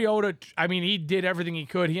off. Mariota, I mean, he did everything he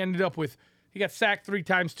could. He ended up with, he got sacked 3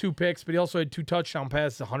 times, 2 picks, but he also had 2 touchdown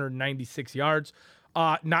passes, 196 yards.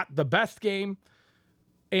 Not the best game.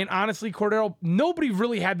 And honestly, Cordero, nobody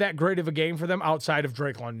really had that great of a game for them outside of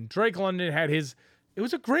Drake London. Drake London had it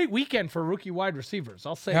was a great weekend for rookie wide receivers.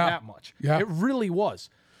 I'll say that much. Yeah. It really was.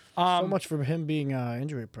 So much for him being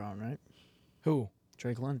injury prone, right? Who?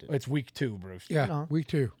 Drake London. It's week 2, Bruce. Yeah, No. week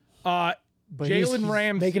 2. But Jalen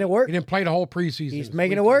Ramsey. making it work. He didn't play the whole preseason. He's It's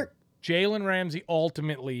making it week work. Jalen Ramsey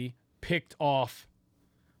ultimately picked off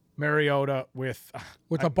Mariota with, 2.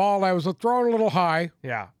 With the ball that was thrown a little high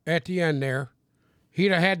yeah. at the end there.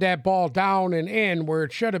 He'd have had that ball down and in where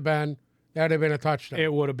it should have been. That'd have been a touchdown.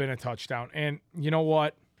 It would have been a touchdown. And you know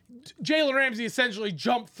what? Jalen Ramsey essentially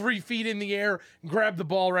jumped 3 feet in the air, grabbed the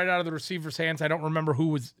ball right out of the receiver's hands. I don't remember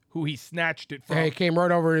who he snatched it from. He came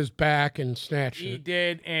right over his back and snatched He it.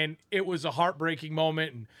 did, and it was a heartbreaking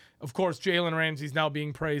moment. And of course, Jalen Ramsey's now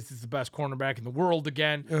being praised as the best cornerback in the world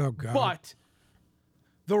again. Oh, God. But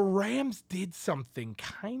the Rams did something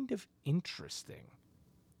kind of interesting.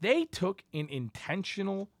 They took an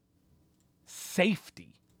intentional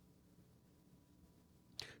safety.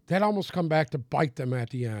 That almost come back to bite them at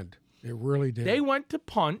the end. It really did. They went to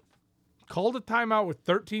punt, called a timeout with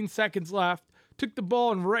 13 seconds left, took the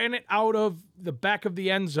ball and ran it out of the back of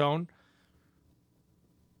the end zone.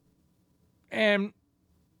 And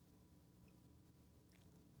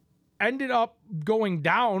ended up going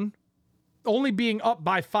down, only being up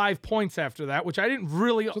by 5 points after that, which I didn't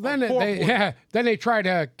really. So then they tried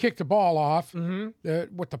to kick the ball off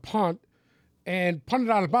with the punt and punt it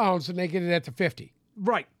out of bounds, and they get it at the 50.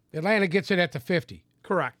 Right, Atlanta gets it at the 50.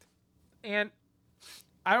 correct. And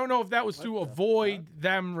I don't know if that was to avoid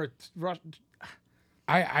them.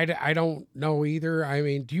 I don't know either. I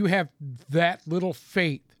mean, do you have that little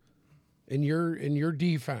faith in your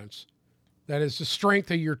defense that is the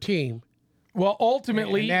strength of your team? Well,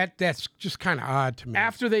 ultimately, And that's just kind of odd to me.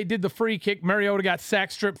 after they did the free kick, Mariota got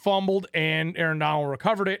sacked, strip fumbled, and Aaron Donald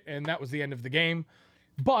recovered it, and that was the end of the game.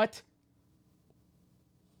 But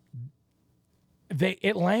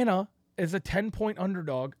Atlanta, as a 10-point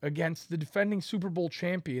underdog against the defending Super Bowl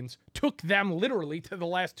champions, took them literally to the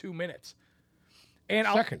last 2 minutes. And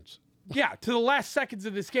Seconds. Yeah, to the last seconds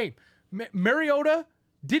of this game. Mariota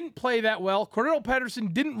didn't play that well. Cordell Patterson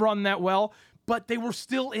didn't run that well, but they were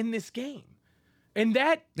still in this game. And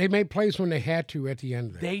that They made plays when they had to at the end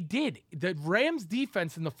of it. they did. The Rams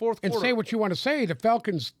defense in the fourth And quarter. say what you want to say, the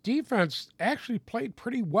Falcons defense actually played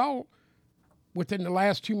pretty well within the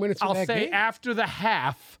last 2 minutes of I'll that say game. after the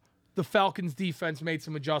half, the Falcons defense made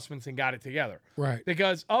some adjustments and got it together. Right.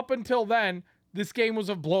 Because up until then, this game was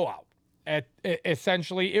a blowout.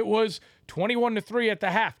 Essentially, it was 21-3 at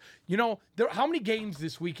the half. You know, how many games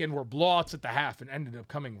this weekend were blowouts at the half and ended up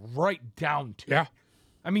coming right down to? Yeah.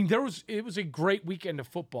 I mean, it was a great weekend of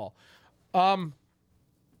football. But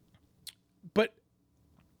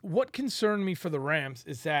what concerned me for the Rams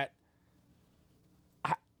is that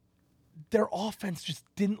their offense just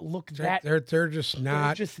didn't look that. They're just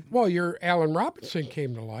not. Well, your Allen Robinson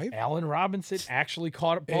came to life. Allen Robinson actually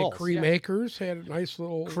caught it And balls. Cream Akers had a nice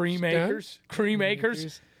little Cream stint.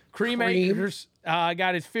 Akers.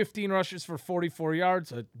 Got his 15 rushes for 44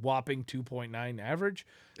 yards, a whopping 2.9 average.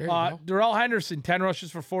 There you go. Darrell Henderson, 10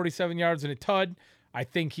 rushes for 47 yards and a tud. I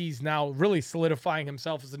think he's now really solidifying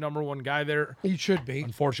himself as the number one guy there, He should be.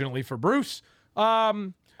 unfortunately for Bruce.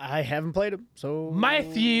 I haven't played him, so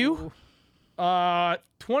Matthew,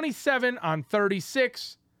 27 on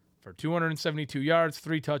 36 for 272 yards,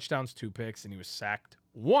 3 touchdowns, 2 picks, and he was sacked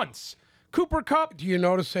once. Cooper Kupp, Do you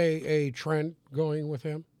notice a trend going with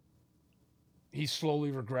him? he's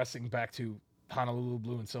slowly regressing back to Honolulu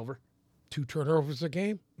blue and silver. 2 turnovers a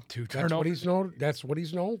game. 2 That's turnovers. what he's known. That's what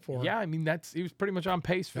he's known for. Yeah, I mean he was pretty much on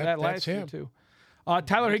pace for that That's last year him. too.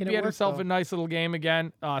 Tyler Making Higbee it had work, himself though. a nice little game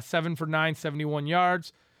again. 7 for 9, 71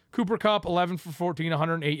 yards. Cooper Kupp, 11 for 14,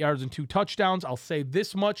 108 yards and 2 touchdowns. I'll say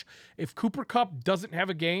this much. If Cooper Kupp doesn't have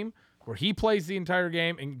a game where he plays the entire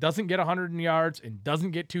game and doesn't get 100 yards and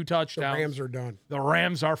doesn't get 2 touchdowns, The Rams are done. the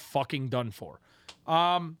Rams are fucking done for.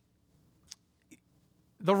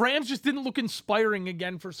 The Rams just didn't look inspiring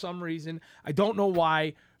again for some reason. I don't know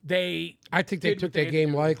why. I think they did took what they that had game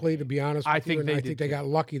to do. likely, to be honest with I you. think And they I did think they too. got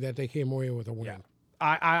lucky that they came away with a win. Yeah.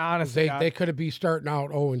 I honestly, They could be starting out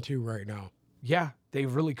 0-2 right now. yeah, they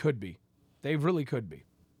really could be. They really could be.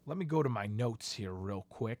 Let me go to my notes here real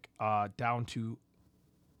quick. Down to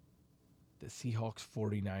the Seahawks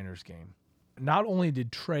 49ers game. Not only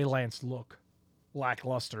did Trey Lance look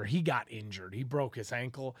lackluster, he got injured. He broke his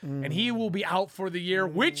ankle, and he will be out for the year,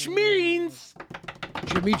 which means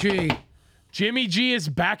Jimmy G is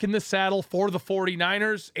back in the saddle for the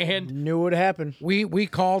 49ers. And Knew what happened. We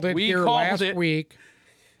called it here last it. week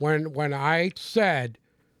when I said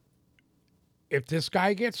if this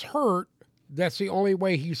guy gets hurt, that's the only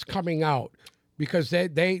way he's coming out, because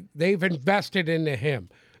they've invested into him.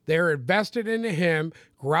 They're invested into him.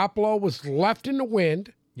 Garoppolo was left in the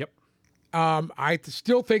wind. yep. I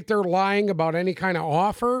still think they're lying about any kind of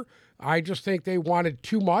offer. I just think they wanted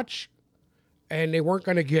too much, and they weren't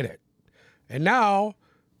going to get it. And now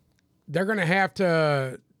they're going to have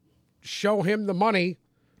to show him the money,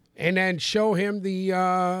 and then show him the.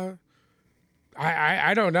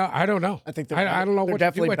 I don't know. I don't know. I think I don't know they're what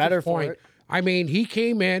definitely to do at better this for point. it. I mean, he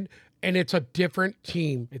came in, and it's a different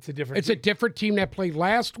team. It's a different a different team that played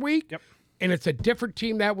last week. Yep. And it's a different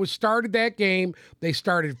team that was started that game. They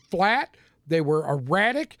started flat. They were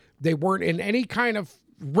erratic. They weren't in any kind of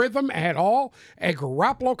rhythm at all. And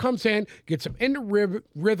Garoppolo comes in, gets them into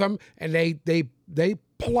rhythm, and they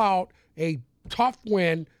pull out a tough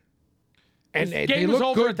win. And The they game was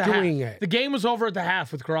look over good at the doing half. it. The game was over at the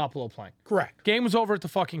half with Garoppolo playing. Correct. Game was over at the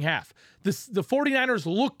fucking half. The 49ers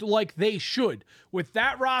looked like they should. With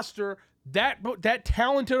that roster, that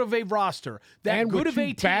talented of a roster, that And good with of a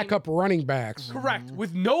two team. backup running backs. Correct.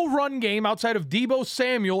 With no run game outside of Deebo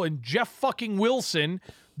Samuel and Jeff fucking Wilson,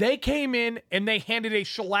 they came in and they handed a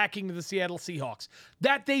shellacking to the Seattle Seahawks.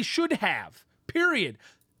 That they should have. Period.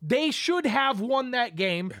 They should have won that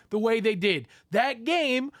game the way they did. That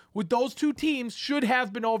game with those two teams should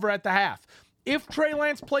have been over at the half. If Trey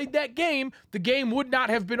Lance played that game, the game would not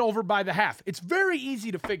have been over by the half. It's very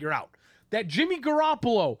easy to figure out that Jimmy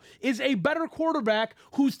Garoppolo is a better quarterback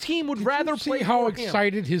whose team would rather play See how for him.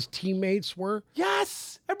 excited his teammates were?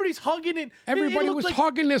 Yes, everybody's hugging it. Everybody It was looked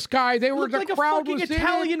hugging this guy. They were looked the like a crowd fucking was in it.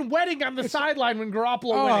 Italian wedding on the sideline when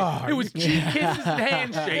Garoppolo went in. It was cheek kisses and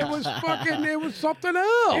handshakes. It was something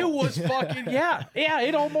else. It was fucking yeah.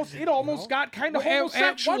 It almost got kind of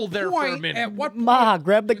homosexual there for a minute. At what Ma,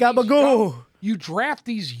 grab the gabagoo. you draft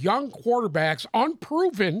these young quarterbacks,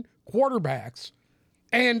 unproven quarterbacks,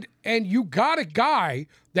 and you got a guy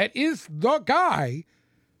that is the guy,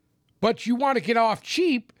 but you want to get off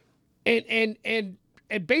cheap and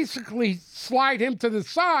basically slide him to the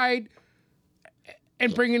side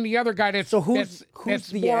and bring in the other guy that's So who's that's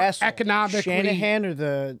the more asshole? economically. Shanahan or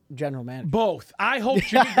the general manager? Both. I hope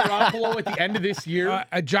Jimmy Garoppolo at the end of this year,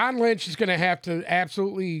 John Lynch is going to have to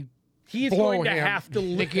absolutely he's blow going to him have to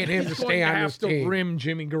get him he's to going stay on have this to team. rim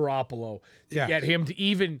Jimmy Garoppolo to Yes. get him to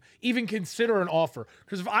even consider an offer.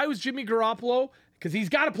 Because if I was Jimmy Garoppolo, because he's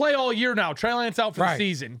got to play all year now, Trey Lance out for Right. the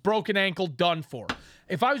season, broken ankle, done for.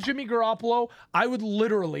 If I was Jimmy Garoppolo, I would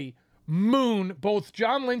literally moon both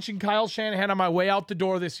John Lynch and Kyle Shanahan on my way out the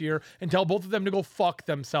door this year and tell both of them to go fuck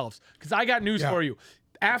themselves. Because I got news for you.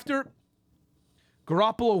 After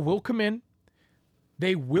Garoppolo will come in,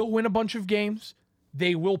 they will win a bunch of games.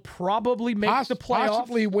 They will probably make the playoffs.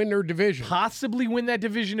 Possibly win their division. Possibly win that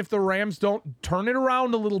division if the Rams don't turn it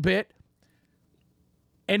around a little bit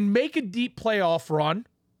and make a deep playoff run.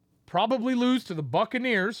 Probably lose to the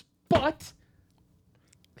Buccaneers, but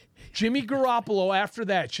Jimmy Garoppolo after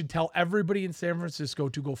that should tell everybody in San Francisco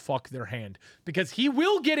to go fuck their hand because he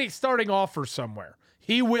will get a starting offer somewhere.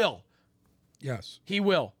 He will. Yes. He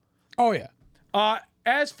will. Oh, yeah.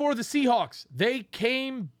 As for the Seahawks, they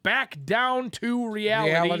came back down to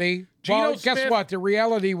reality. Geno Well, guess Smith- what? The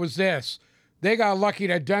reality was this. They got lucky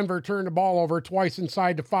that Denver turned the ball over twice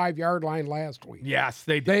inside the 5-yard line last week. Yes,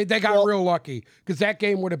 they did. They got real lucky because that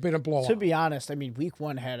game would have been a blowout. To be honest, I mean, week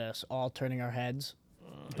 1 had us all turning our heads.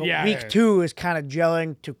 But Yeah. week 2 is kind of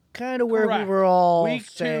gelling to kind of where Correct. we were all Week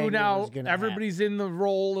saying 2 it now, was gonna everybody's in the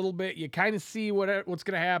role a little bit. You kind of see what's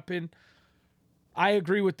going to happen. I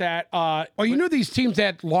agree with that. Well, you knew these teams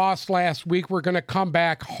that lost last week were going to come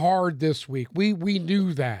back hard this week. We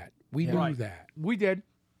knew that. We knew that. We did.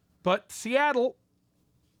 But Seattle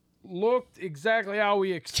looked exactly how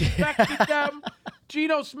we expected them.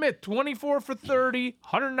 Geno Smith, 24 for 30,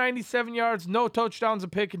 197 yards, no touchdowns, a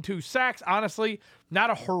pick, and 2 sacks. Honestly, not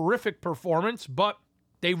a horrific performance, but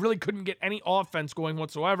they really couldn't get any offense going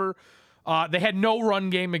whatsoever. They had no run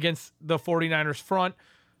game against the 49ers front.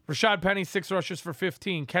 Rashad Penny, 6 rushes for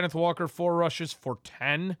 15. Kenneth Walker, 4 rushes for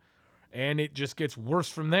 10. And it just gets worse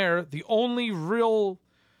from there. The only real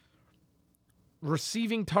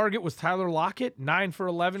receiving target was Tyler Lockett, 9 for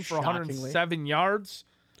 11 for 107 yards.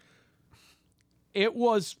 It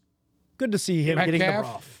was good to see him getting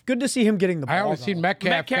the good to see him getting the ball. I only seen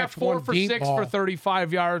Metcalf catch 4 for 6 ball. for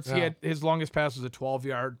 35 yards. Yeah. He had his longest pass was a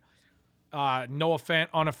 12-yard. Noah Fant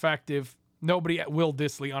ineffective. Nobody at Will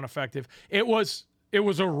Dissly ineffective. It was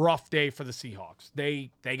a rough day for the Seahawks.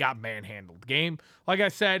 They got manhandled. Game, like I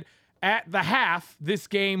said, at the half, this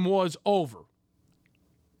game was over.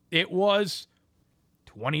 It was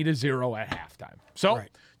 20-0 at halftime. So,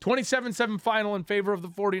 27-7 final in favor of the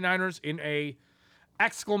 49ers in a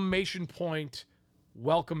exclamation point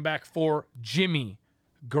welcome back for Jimmy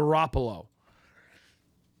Garoppolo.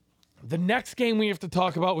 The next game we have to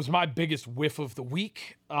talk about was my biggest whiff of the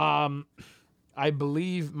week. I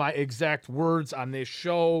believe my exact words on this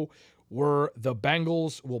show were the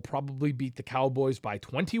Bengals will probably beat the Cowboys by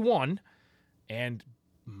 21. And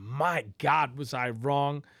my God, was I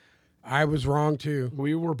wrong. I was wrong too.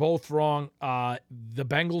 We were both wrong. The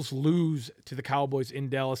Bengals lose to the Cowboys in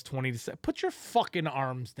Dallas 20-7. Put your fucking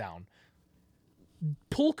arms down.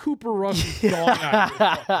 Pull Cooper Rush's dog out of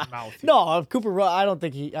your fucking mouth here. No, Cooper Rush. I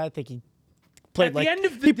think he played At like the end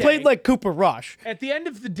of the day, played like Cooper Rush. At the end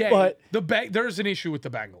of the day, But- there's an issue with the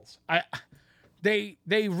Bengals.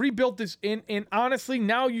 They rebuilt this and honestly,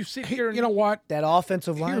 now you sit here and You know what? That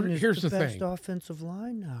offensive line is here's the the best thing. offensive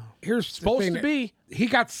line now. Here's supposed the to thing. be. He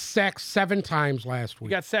got sacked 7 times last He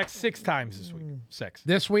week. got sacked 6 times this week. 6.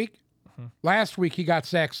 This week? Last week he got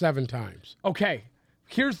sacked 7 times. Okay,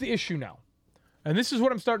 here's the issue now. And this is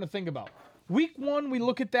what I'm starting to think about. Week 1, we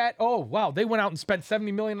look at that. Oh, wow, they went out and spent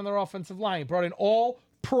 $70 million on their offensive line. Brought in all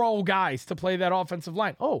pro guys to play that offensive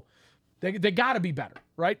line. Oh, they got to be better,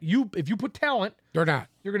 right? If you put talent, They're not.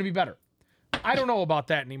 you're going to be better. I don't know about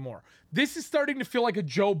that anymore. This is starting to feel like a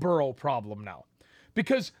Joe Burrow problem now.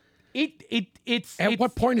 Because it's At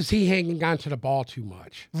what point is he hanging on to the ball too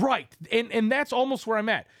much? right. And that's almost where I'm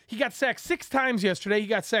at. He got sacked 6 times yesterday. He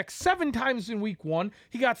got sacked 7 times in week 1.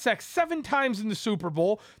 He got sacked 7 times in the Super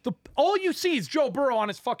Bowl. All you see is Joe Burrow on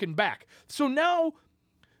his fucking back. So now,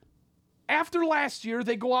 after last year,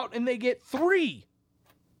 they go out and they get 3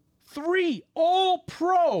 all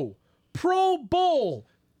Pro Bowl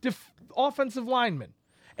offensive linemen.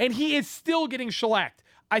 And he is still getting shellacked.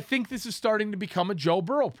 I think this is starting to become a Joe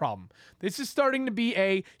Burrow problem. This is starting to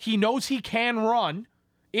be he knows he can run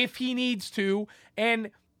if he needs to, and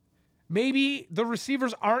maybe the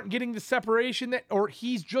receivers aren't getting the separation or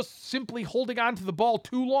he's just simply holding on to the ball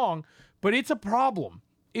too long, but it's a problem.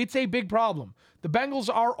 It's a big problem. The Bengals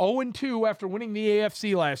are 0-2 after winning the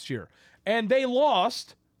AFC last year, and they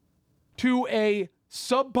lost to a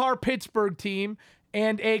subpar Pittsburgh team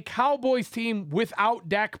and a Cowboys team without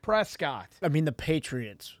Dak Prescott. I mean, the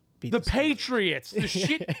Patriots beat The Patriots,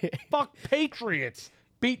 the fuck Patriots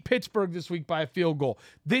beat Pittsburgh this week by a field goal.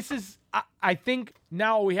 This is, I think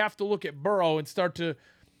now we have to look at Burrow and start to,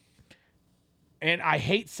 and I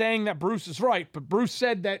hate saying that Bruce is right, but Bruce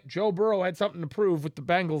said that Joe Burrow had something to prove with the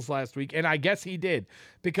Bengals last week, and I guess he did,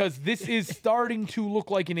 because this is starting to look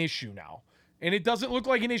like an issue now. And it doesn't look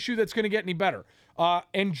like an issue that's going to get any better.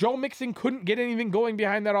 And Joe Mixon couldn't get anything going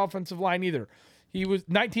behind that offensive line either. He was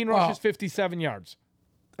 19 rushes, 57 yards.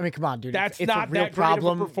 I mean, come on, dude. That's it's not a real that great of a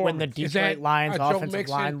problem when the performance. Detroit Lions Joe offensive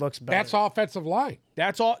Mixon? line looks better. That's offensive line.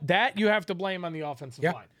 That's all that you have to blame on the offensive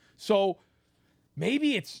Yep. line. So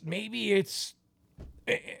maybe it's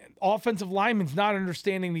offensive linemen's not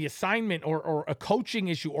understanding the assignment or a coaching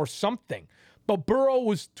issue or something. But Burrow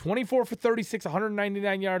was 24 for 36,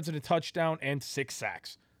 199 yards and a touchdown and 6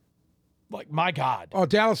 sacks. Like, my God. Oh,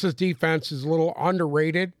 Dallas's defense is a little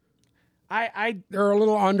underrated. They're a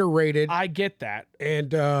little underrated. I get that.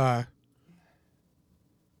 And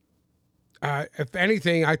if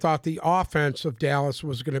anything, I thought the offense of Dallas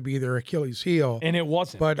was going to be their Achilles heel. And it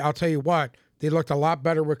wasn't. But I'll tell you what, they looked a lot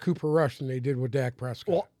better with Cooper Rush than they did with Dak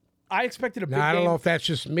Prescott. Well, I expected a big now, I don't game. know if that's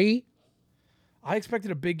just me. I expected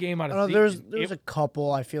a big game out of I don't Zeke. know, there's a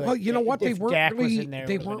couple. I feel like. Well, you know what? They if weren't Dak was really, in there,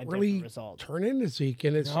 they it would've weren't been a really different result. turning to Zeke.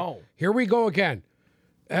 And it's No. Here we go again.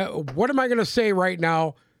 What am I going to say right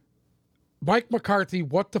now? Mike McCarthy,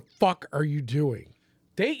 what the fuck are you doing?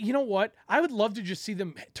 You know what? I would love to just see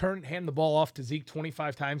them hand the ball off to Zeke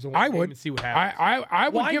 25 times in one I game would and see what happens. I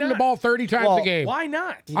would Why give him the not? ball 30 times a game. Why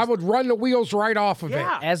not? I would run the wheels right off of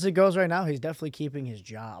Yeah. it. As it goes right now, he's definitely keeping his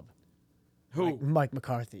job. Who? Mike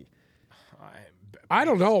McCarthy. I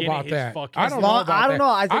don't know Skinny about his that. fucking- I don't know about that. I don't know.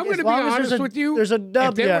 I think I'm as going to be long as honest with you. there's a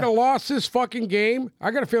dub, If they yeah. would have lost this fucking game,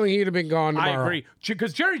 I got a feeling he'd have been gone tomorrow. I agree.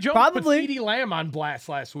 Because Jerry Jones Probably. put CeeDee Lamb on blast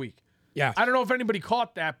last week. Yes. I don't know if anybody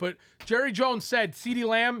caught that, but Jerry Jones said CeeDee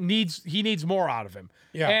Lamb needs more out of him.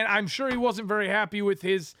 Yeah. And I'm sure he wasn't very happy with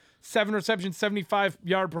his 7 reception,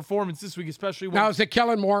 75-yard performance this week, especially when Now, is it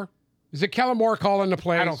Kellen Moore? Is it Kellen Moore calling the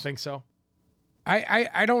plays? I don't think so.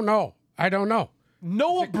 I don't know. I don't know.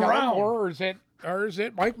 Noah Is it Kellen Brown. Moore or is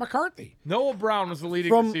it Mike McCarthy? Noah Brown was the leading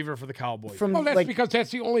From- receiver for the Cowboys. Well, that's because that's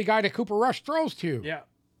the only guy that Cooper Rush throws to. yeah.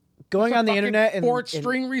 Going on the internet and fourth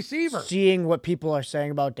string receiver. seeing what people are saying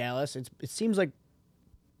about Dallas, it seems like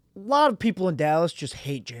a lot of people in Dallas just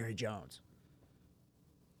hate Jerry Jones.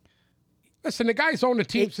 Listen, the guy's owned the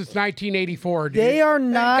team since 1984, dude. They are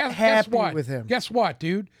not Guess happy what? with him. Guess what,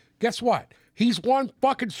 dude? Guess what? He's won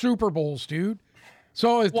fucking Super Bowls, dude.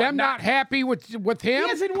 So is them not happy with him? He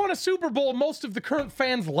hasn't won a Super Bowl most of the current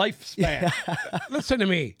fans' lifespan. Listen to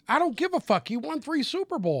me. I don't give a fuck. He won 3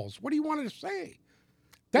 Super Bowls. What do you want to say?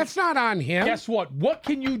 That's not on him. Guess what? What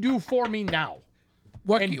can you do for me now?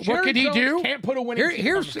 What And can Jerry he Jones do? can't put a winning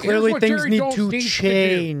team on the field. Clearly, what things Jerry need Jones to needs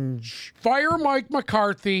change. Fire Mike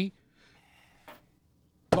McCarthy.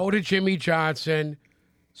 Go to Jimmy Johnson.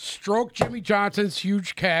 Stroke Jimmy Johnson's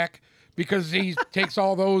huge cack because he takes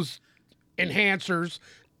all those enhancers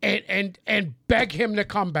and beg him to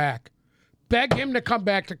come back. Beg him to come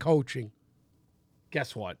back to coaching.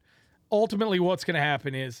 Guess what? Ultimately, what's going to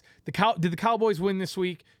happen is did the Cowboys win this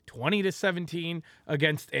week 20-17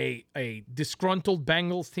 against a disgruntled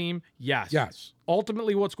Bengals team? Yes. Yes.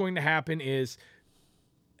 Ultimately, what's going to happen is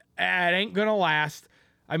it ain't going to last.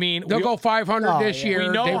 I mean, They'll go 500 this yeah. year. We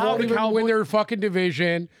know they how won't the even win Cowboys- their fucking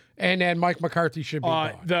division, and then Mike McCarthy should be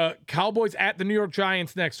gone. the Cowboys at the New York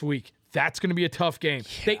Giants next week. That's going to be a tough game.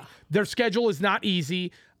 Their schedule is not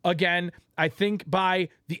easy. Again, I think by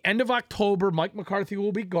the end of October, Mike McCarthy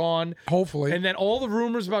will be gone. Hopefully. And then all the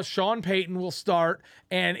rumors about Sean Payton will start,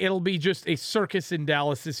 and it'll be just a circus in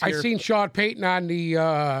Dallas this year. I seen Sean Payton on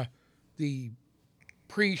the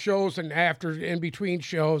pre-shows and after in between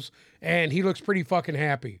shows, and he looks pretty fucking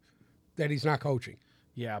happy that he's not coaching.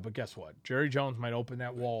 Yeah, but guess what? Jerry Jones might open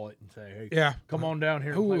that wallet and say, hey, Yeah. come on down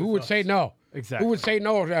here. and Who play would with say us." no? Exactly. Who would say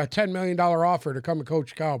no to a $10 million offer to come and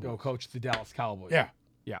coach Cowboys? Go coach the Dallas Cowboys. Yeah.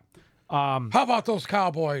 Yeah. How about those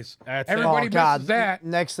Cowboys? That's it. Everybody misses that.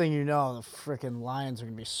 Next thing you know, the freaking Lions are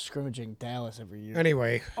going to be scrimmaging Dallas every year.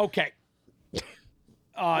 Anyway, Okay.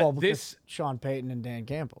 Well, because This Sean Payton and Dan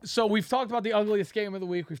Campbell. So we've talked about the ugliest game of the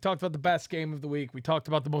week. We've talked about the best game of the week. We talked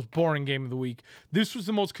about the most boring game of the week. This was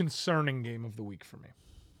the most concerning game of the week for me.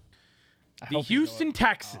 The Houston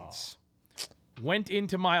Texans went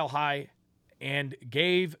into Mile High and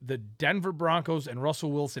gave the Denver Broncos and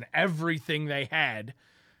Russell Wilson everything they had.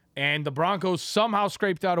 And the Broncos somehow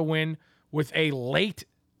scraped out a win with a late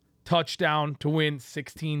touchdown to win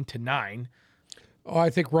 16-9. I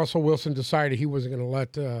think Russell Wilson decided he wasn't going to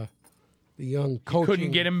let the young coaching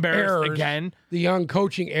Couldn't get embarrassed errors, again. The young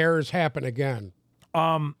coaching errors happen again.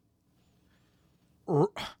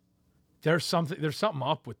 There's something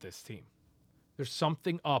up with this team. There's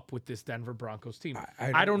something up with this Denver Broncos team.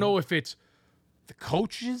 I don't know if it's the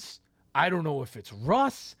coaches. I don't know if it's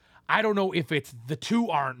Russ. I don't know if it's the two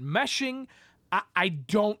aren't meshing. I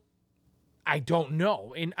don't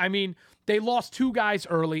know. And I mean, they lost 2 guys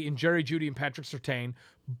early in Jerry Jeudy and Patrick Surtain,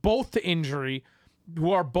 both to injury,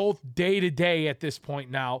 who are both day-to-day at this point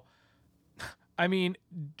now. I mean,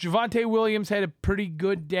 Javonte Williams had a pretty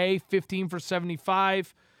good day, 15 for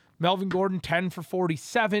 75. Melvin Gordon, 10 for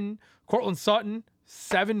 47. Cortland Sutton,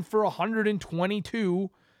 7 for 122.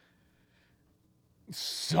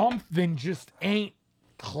 Something just ain't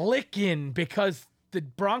clicking because the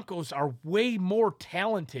Broncos are way more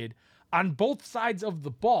talented on both sides of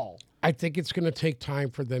the ball. I think it's going to take time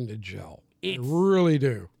for them to gel. I It's- really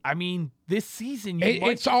do. I mean, this season,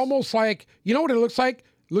 It's almost like, you know what it looks like?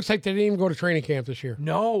 It looks like they didn't even go to training camp this year.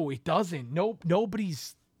 No, it doesn't.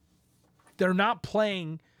 They're not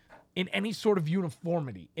playing in any sort of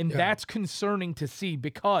uniformity. And that's concerning to see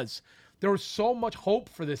because there was so much hope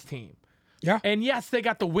for this team. Yeah. And yes, they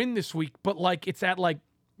got the win this week, but it's at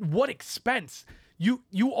what expense? You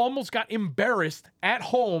almost got embarrassed at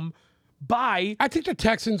home by. I think the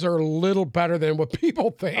Texans are a little better than what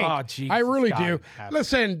people think. Oh, Jesus, I really God do. in heaven.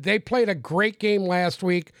 Listen, they played a great game last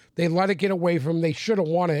week. They let it get away from them. They should have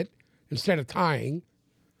won it instead of tying.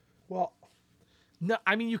 Well, No,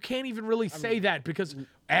 I mean, you can't even really say that because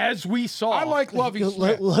as we saw, I like Lovie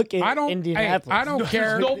Smith. Look at I don't, Indianapolis. I don't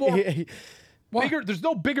care. There's no more there's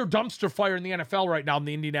no bigger dumpster fire in the NFL right now than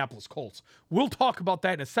the Indianapolis Colts. We'll talk about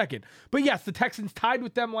that in a second. But yes, the Texans tied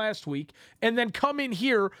with them last week and then come in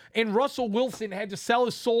here and Russell Wilson had to sell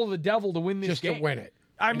his soul to the devil to win this just game. to win it.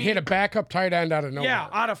 I mean, hit a backup tight end out of nowhere. Yeah,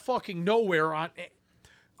 out of fucking nowhere.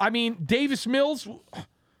 I mean, Davis Mills,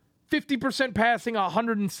 50% passing,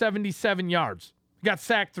 177 yards. Got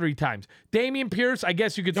sacked 3 times. Damian Pierce, I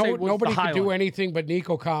guess you could say was nobody the could do highlight. anything but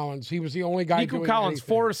Nico Collins. He was the only guy Nico doing Collins, anything.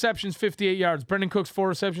 4 receptions, 58 yards. Brendan Cooks, 4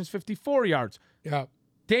 receptions, 54 yards. Yeah.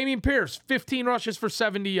 Damian Pierce, 15 rushes for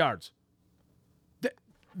 70 yards.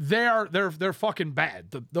 They're fucking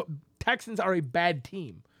bad. The Texans are a bad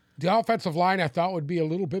team. The offensive line I thought would be a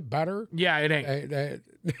little bit better. Yeah, it ain't. It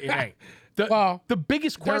ain't. The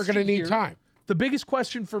biggest question they're going to need here, time. The biggest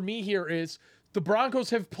question for me here is the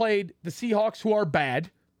Broncos have played the Seahawks, who are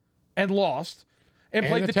bad, and lost, and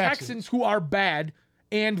played the Texans, who are bad,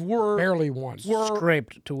 and were Barely won.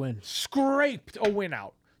 Scraped to win. Scraped a win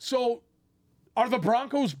out. So, are the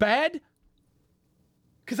Broncos bad?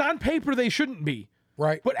 Because on paper they shouldn't be.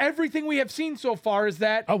 Right. But everything we have seen so far is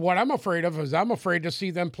that What I'm afraid of is I'm afraid to see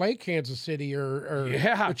them play Kansas City or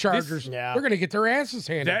the Chargers. They're going to get their asses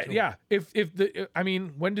handed to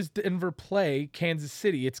them. When does Denver play Kansas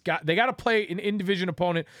City? They got to play an in-division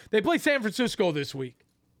opponent. They play San Francisco this week.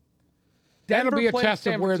 That'll be a plays test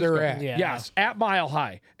San of where they're Francisco. at. Yeah. Yes, at Mile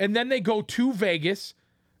High. And then they go to Vegas,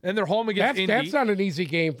 and they're home against Indy. That's not an easy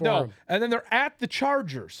game for them. And then they're at the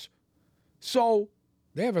Chargers. So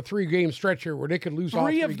They have a 3-game stretch here where they could lose all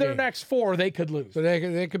 3 of their games. next 4 they could lose. So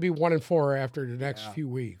they could be 1-4 after the next few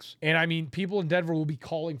weeks. And I mean, people in Denver will be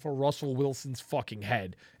calling for Russell Wilson's fucking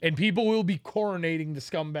head. And people will be coronating the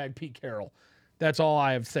scumbag Pete Carroll. That's all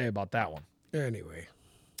I have to say about that one. Anyway.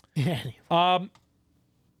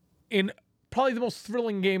 In probably the most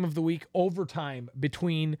thrilling game of the week, overtime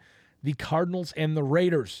between the Cardinals and the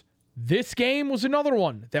Raiders. This game was another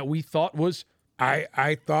one that we thought was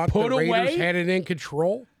I thought put the Raiders away? had it in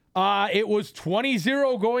control. It was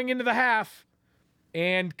 20-0 going into the half,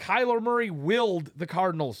 and Kyler Murray willed the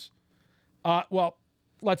Cardinals. Well,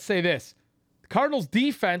 let's say this. The Cardinals'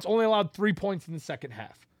 defense only allowed 3 points in the second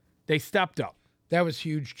half. They stepped up. That was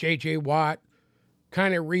huge. J.J. Watt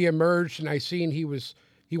kind of reemerged, and I seen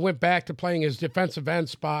he went back to playing his defensive end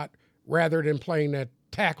spot rather than playing that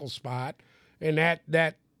tackle spot, and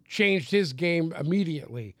that changed his game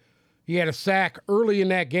immediately. He had a sack early in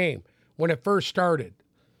that game when it first started.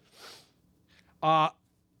 I'll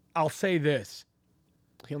say this.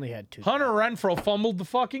 He only had 2. Hunter Renfrow fumbled the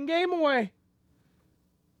fucking game away.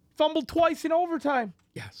 Fumbled twice in overtime.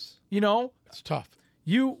 Yes. You know? It's tough.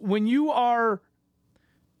 When you are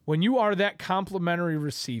that complimentary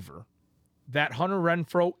receiver that Hunter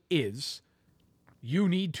Renfrow is, you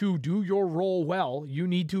need to do your role well. You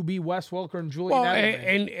need to be Wes Welker and Julian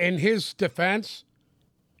Edelman. And his defense,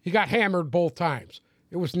 he got hammered both times.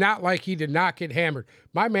 It was not like he did not get hammered.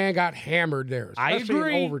 My man got hammered there,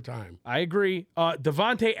 especially in overtime. I agree.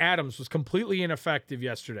 Devontae Adams was completely ineffective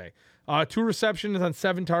yesterday. 2 receptions on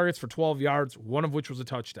 7 targets for 12 yards, one of which was a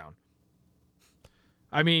touchdown.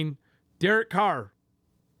 I mean, Derek Carr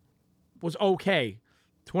was okay.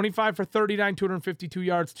 25 for 39, 252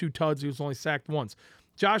 yards, 2 tuds. He was only sacked once.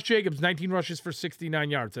 Josh Jacobs, 19 rushes for 69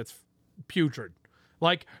 yards. That's putrid.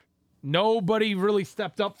 Like, nobody really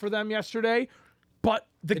stepped up for them yesterday, but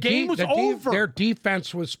the game was over. Their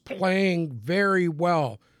defense was playing very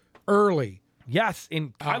well early. Yes,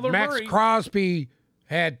 and Kyler Max Murray. Crosby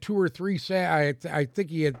had 2 or 3 sacks. I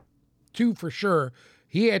think he had 2 for sure.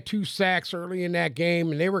 He had 2 sacks early in that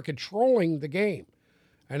game, and they were controlling the game.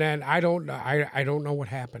 And then I don't know what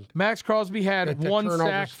happened. Max Crosby had 1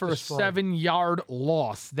 sack for a destroyed. 7-yard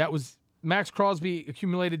loss. That was Max Crosby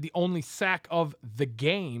accumulated the only sack of the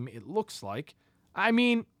game, it looks like. I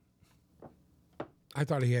mean, I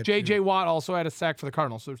thought he had J.J. 2. Watt also had a sack for the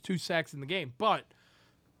Cardinals, so there's 2 sacks in the game. But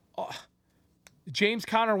James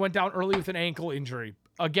Conner went down early with an ankle injury.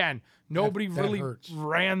 Again, nobody That really hurts.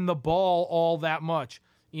 ran the ball all that much.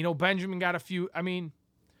 You know, Benjamin got a few. I mean,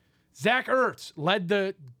 Zach Ertz led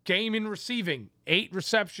the game in receiving. 8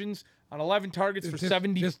 receptions on 11 targets for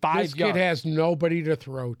 75 This yards. kid has nobody to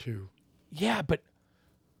throw to. Yeah, but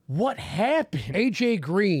what happened? A.J.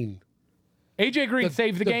 Green. A.J. Green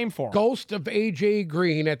saved the game for him. Ghost of A.J.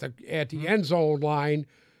 Green at the end zone line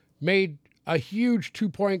made a huge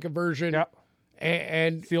 2-point conversion. Yep.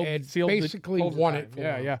 And Sealed basically the won overtime. it. For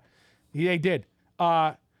Yeah, him. yeah. They did.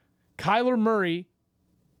 Kyler Murray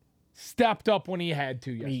stepped up when he had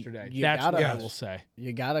to yesterday. That's what I will say.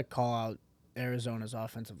 You got to call out Arizona's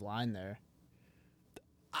offensive line there.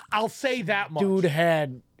 I'll say that much. Dude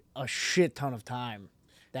had a shit ton of time.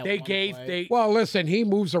 Well, listen, he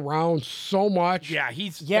moves around so much. Yeah,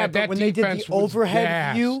 he's but when they did the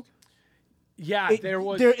overhead view,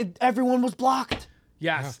 everyone was blocked.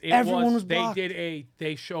 Yes, everyone was blocked.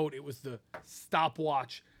 They showed it was the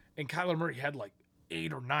stopwatch, and Kyler Murray had like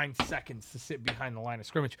 8 or 9 seconds to sit behind the line of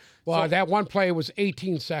scrimmage. Well, that one play was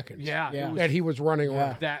 18 seconds. Yeah. That he was running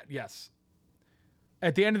around. Yes.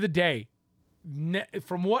 At the end of the day,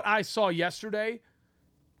 from what I saw yesterday,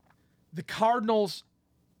 the Cardinals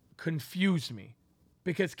confused me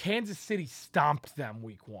because Kansas City stomped them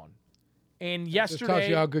week 1. And yesterday, this tells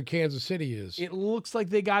you how good Kansas City is. It looks like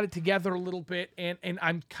they got it together a little bit, and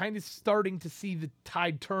I'm kind of starting to see the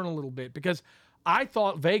tide turn a little bit because I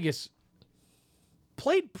thought Vegas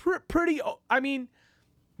played pretty. I mean,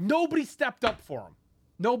 nobody stepped up for him.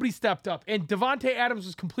 Nobody stepped up, and Devontae Adams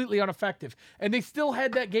was completely ineffective, and they still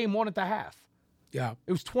had that game won at the half. Yeah.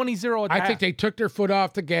 It was 20-0 at the half. I think they took their foot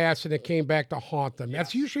off the gas, and it came back to haunt them. Yes.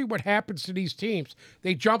 That's usually what happens to these teams.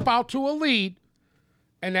 They jump out to a lead.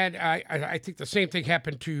 And then I think the same thing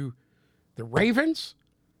happened to the Ravens.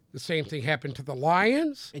 The same thing happened to the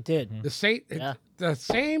Lions. It did. The same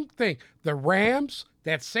thing. The Rams,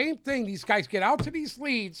 that same thing. These guys get out to these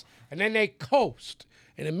leads, and then they coast.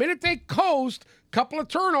 And the minute they coast, a couple of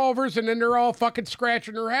turnovers, and then they're all fucking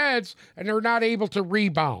scratching their heads, and they're not able to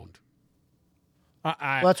rebound. Well,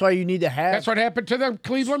 that's why you need to have. That's what happened to the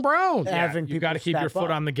Cleveland Browns. You got to keep your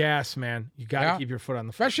foot on the gas, man. You got to keep your foot on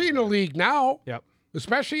the gas. Especially in the league now. Yep.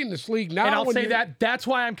 Especially in this league now. And I'll say that's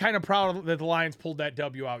why I'm kind of proud that the Lions pulled that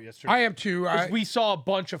W out yesterday. I am too. We saw a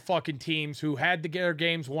bunch of fucking teams who had their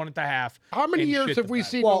games won at the half. How many years have we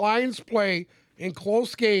seen the Lions play in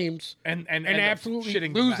close games and absolutely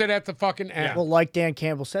lose it at the fucking end? Well, like Dan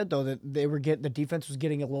Campbell said, though, that the defense was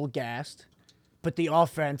getting a little gassed, but the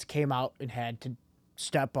offense came out and had to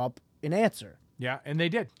step up and answer. Yeah, and they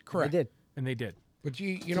did. Correct. They did. And they did. But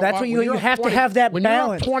you know that's what you have to have that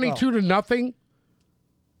balance. When you're up 22 to nothing,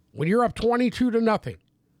 when you're up 22 to nothing,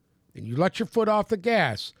 and you let your foot off the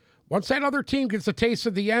gas, once that other team gets a taste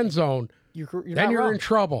of the end zone, then you're in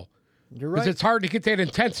trouble. You're right. Because it's hard to get that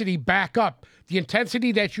intensity back up. The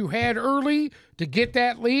intensity that you had early to get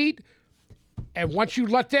that lead, and once you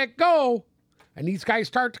let that go, and these guys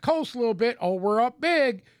start to coast a little bit, we're up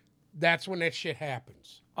big, that's when that shit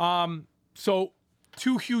happens. So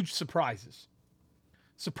 2 huge surprises.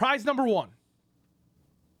 Surprise number 1.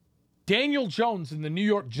 Daniel Jones and the New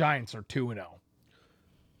York Giants are 2-0.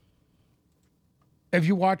 Have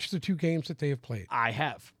you watched the 2 games that they have played? I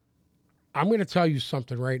have. I'm going to tell you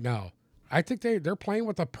something right now. I think they're playing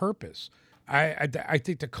with a purpose. I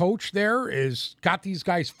think the coach there is got these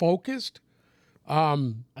guys focused. I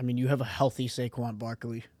mean, you have a healthy Saquon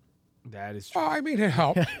Barkley. That is true. I mean, it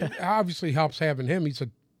helps. It obviously helps having him. He's a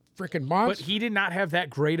freaking monster. But he did not have that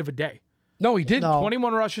great of a day. No, he didn't.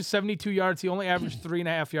 21 rushes, 72 yards. He only averaged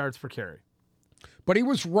 3.5 yards per carry. But he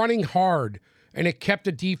was running hard, and it kept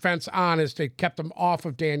the defense honest. It kept them off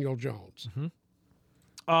of Daniel Jones.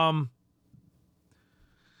 Mm-hmm.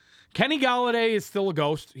 Kenny Golladay is still a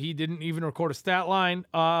ghost. He didn't even record a stat line.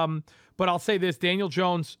 But I'll say this. Daniel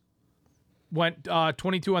Jones went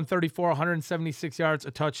 22 on 34, 176 yards,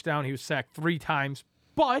 a touchdown. He was sacked 3 times.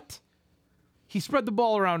 But he spread the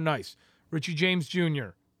ball around nice. Richie James Jr.,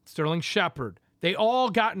 Sterling Shepard, they all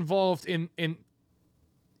got involved in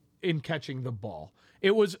catching the ball.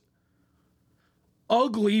 It was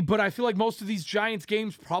ugly, but I feel like most of these Giants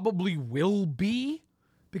games probably will be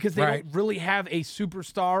because they don't really have a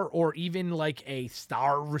superstar or even like a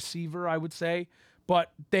star receiver, I would say.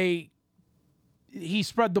 But he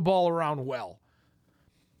spread the ball around well.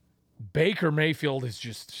 Baker Mayfield is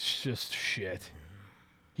just shit.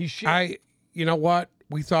 He's shit. You know what?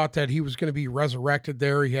 We thought that he was going to be resurrected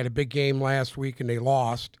there. He had a big game last week, and they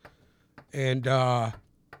lost. And I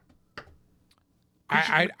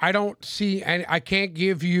don't see, and I can't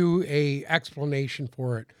give you a explanation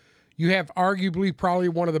for it. You have arguably probably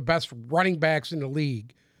one of the best running backs in the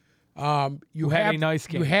league. You had a nice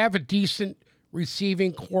game. You have a decent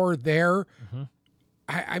receiving core there. Mm-hmm.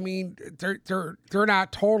 I mean, they're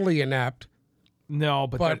not totally inept. No,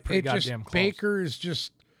 but they're pretty goddamn close. Baker is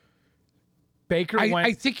just.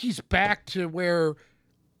 I think he's back to where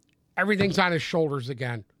everything's on his shoulders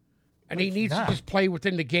again. And he needs to just play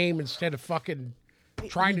within the game instead of fucking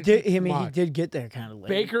trying to do too much. He did get there kind of late.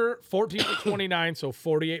 Baker, 14 for 29, so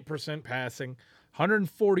 48% passing,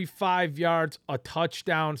 145 yards, a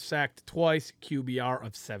touchdown, sacked twice, QBR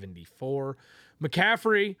of 74.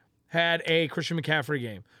 McCaffrey had a Christian McCaffrey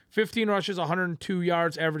game. 15 rushes, 102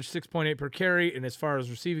 yards, averaged 6.8 per carry. And as far as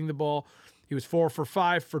receiving the ball, he was 4 for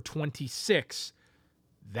 5 for 26.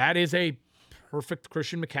 That is a perfect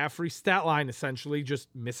Christian McCaffrey stat line, essentially, just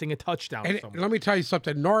missing a touchdown. And let me tell you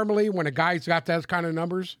something. Normally, when a guy's got those kind of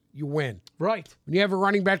numbers, you win. Right. When you have a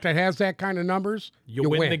running back that has that kind of numbers, You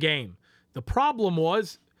win the game. The problem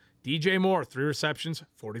was DJ Moore, 3 receptions,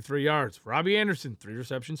 43 yards. Robbie Anderson, 3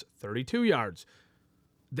 receptions, 32 yards.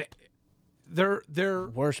 They're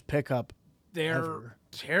Worst pickup. They're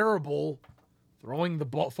terrible throwing the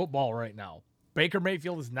football right now. Baker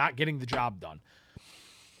Mayfield is not getting the job done.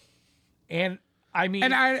 And I mean,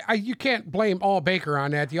 and I you can't blame all Baker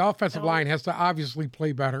on that. The offensive line has to obviously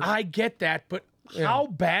play better. I get that, but how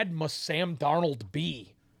bad must Sam Darnold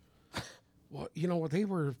be? Well, you know what? They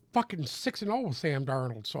were fucking 6-0 with Sam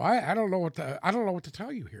Darnold, so I don't know what to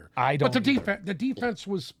tell you here. I don't. But the defense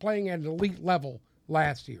was playing at an elite level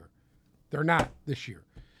last year. They're not this year.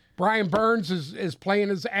 Brian Burns is playing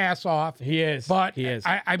his ass off. He is, but he is.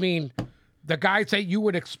 I mean, the guys that you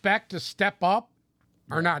would expect to step up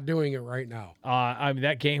are not doing it right now. I mean,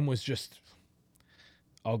 that game was just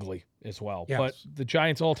ugly as well. Yes. But the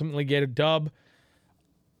Giants ultimately get a dub,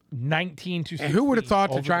 19-16. And who would have thought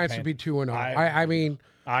the over Giants would be 2-0? I mean,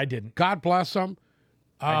 I didn't. God bless them.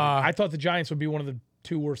 I thought the Giants would be one of the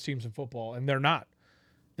 2 worst teams in football, and they're not.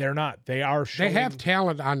 They're not. They are showing. They have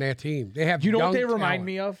talent on that team. They have. You know what they young remind talent.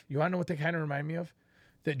 me of? You want to know what they kind of remind me of?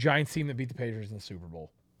 That Giants team that beat the Patriots in the Super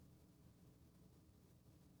Bowl.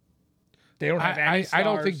 They don't have any stars. I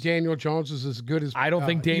don't think Daniel Jones is as good as I don't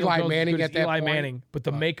think Daniel Eli Jones Manning is at good as that Eli point. Manning, but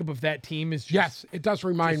the makeup of that team is just Yes, it does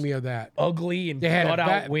remind me of that. ugly and They had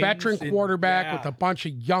gut-out a wins veteran and- quarterback yeah. with a bunch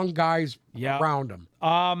of young guys Yeah. around him.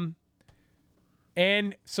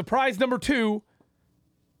 And surprise number 2,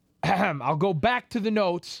 I'll go back to the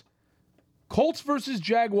notes. Colts versus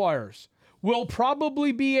Jaguars will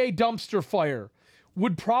probably be a dumpster fire.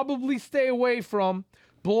 Would probably stay away from.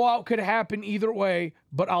 Blowout could happen either way,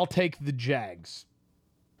 but I'll take the Jags.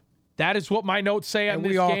 That is what my notes say on And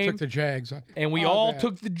this we all game. took the Jags. And we all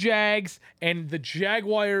took the Jags, and the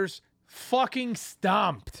Jaguars fucking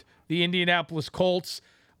stomped the Indianapolis Colts.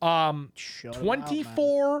 Shut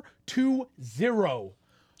 24-0.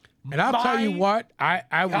 And I'll tell you My what, I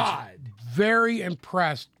was God. very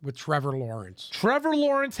impressed with Trevor Lawrence. Trevor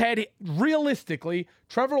Lawrence had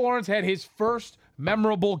his first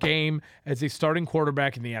memorable game as a starting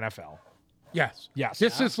quarterback in the NFL. Yes. Yes.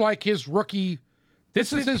 This is like his rookie.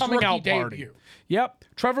 This is his coming rookie out party. debut. Yep.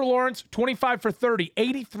 Trevor Lawrence, 25 for 30,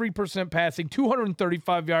 83% passing,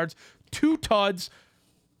 235 yards, 2 tuds,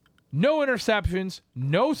 no interceptions,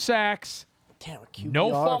 no sacks, Damn, a QBR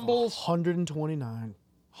No of fumbles. 129.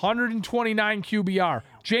 129 QBR.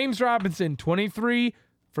 James Robinson, 23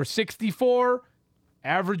 for 64.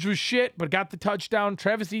 Average was shit, but got the touchdown.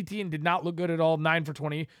 Travis Etienne did not look good at all. 9 for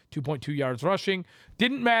 20, 2.2 yards rushing.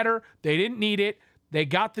 Didn't matter. They didn't need it. They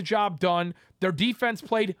got the job done. Their defense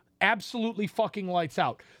played absolutely fucking lights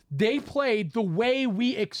out. They played the way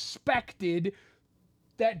we expected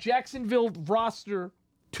that Jacksonville roster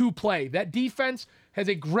to play. That defense has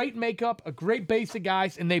a great makeup, a great base of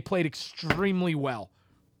guys, and they played extremely well.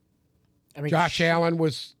 I mean, Josh Allen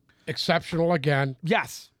was exceptional again.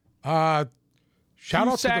 Yes. Shout out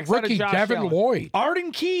to the sacks out of rookie Josh Devin Allen. Lloyd.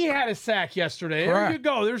 Arden Key had a sack yesterday. There Correct. you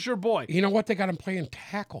go. There's your boy. You know what? They got him playing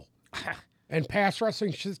tackle and pass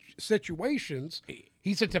wrestling situations.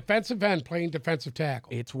 He's a defensive end playing defensive tackle.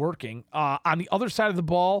 It's working. On the other side of the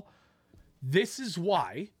ball, this is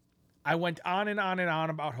why I went on and on and on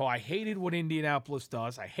about how I hated what Indianapolis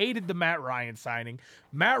does. I hated the Matt Ryan signing.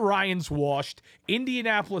 Matt Ryan's washed.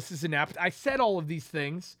 Indianapolis is inept. I said all of these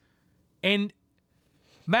things. And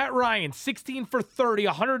Matt Ryan, 16 for 30,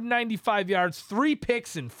 195 yards, 3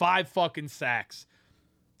 picks, and 5 fucking sacks.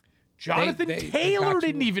 Jonathan Taylor got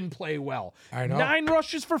didn't you. even play well. I know. 9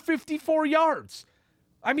 rushes for 54 yards.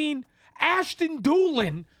 I mean, Ashton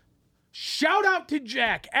Doolin, shout out to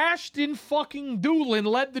Jack. Ashton fucking Doolin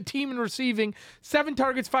led the team in receiving. 7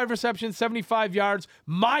 targets, 5 receptions, 75 yards.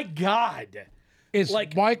 My God. Is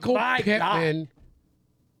Like, Michael my Pittman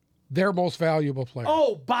their most valuable player?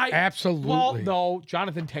 Oh, Absolutely. Well, no,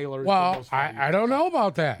 Jonathan Taylor is the Well, most valuable. I don't know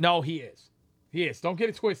about that. No, he is. He is. Don't get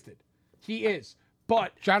it twisted. He is.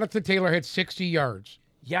 But, Jonathan Taylor had 60 yards.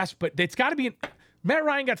 yes, but it's got to be Matt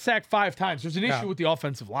Ryan got sacked 5 times. There's an issue with the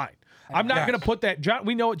offensive line. I'm not going to put that.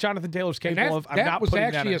 We know what Jonathan Taylor's capable of. I'm that not was putting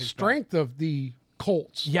actually that a on his strength of the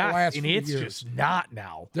Colts. the Yes, last and few it's years. just not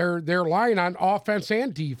now. They're lying on offense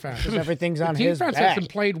and defense. everything's The on his defense back. hasn't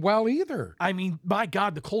played well either. I mean, my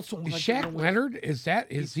God, the Colts don't look like they're Shaq gonna win. Leonard is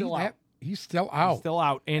he still that? out. He's still out. Still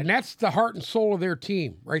out. And that's the heart and soul of their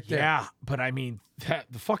team right there. Yeah, but I mean,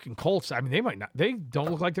 the fucking Colts, I mean, they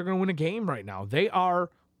don't look like they're going to win a game right now. They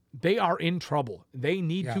are they are in trouble. They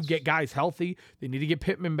need to Yes. get guys healthy. They need to get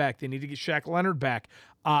Pittman back. They need to get Shaq Leonard back.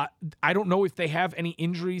 I don't know if they have any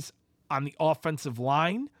injuries on the offensive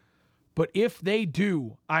line, but if they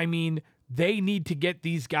do, I mean, they need to get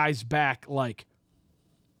these guys back like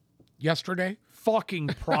Yesterday? fucking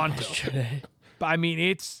pronto. But I mean,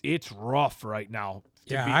 it's rough right now.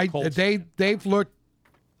 to Yeah, beat Colts. they've looked.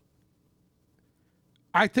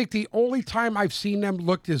 I think the only time I've seen them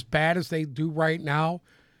look as bad as they do right now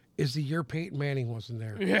is the year Peyton Manning wasn't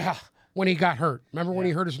there. Yeah. When he got hurt. Remember when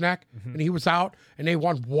he hurt his neck and he was out and they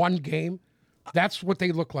won one game? That's what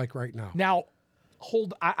they look like right now. Now,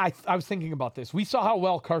 I was thinking about this. We saw how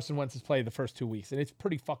well Carson Wentz has played the first 2 weeks, and it's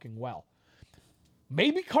pretty fucking well.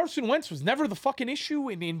 Maybe Carson Wentz was never the fucking issue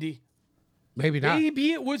in Indy. Maybe not.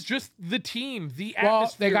 Maybe it was just the team, the atmosphere.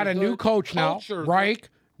 Well, they got a new coach culture. now.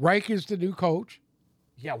 Reich is the new coach.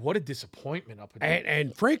 Yeah, what a disappointment up in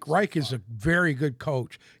And Frank Reich is a very good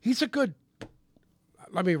coach. He's a good,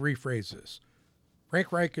 let me rephrase this.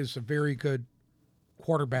 Frank Reich is a very good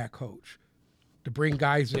quarterback coach to bring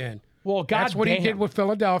guys in. Well, That's what he goddamn. did with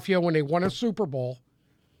Philadelphia when they won a Super Bowl.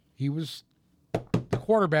 He was the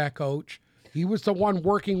quarterback coach. He was the one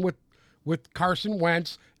working with Carson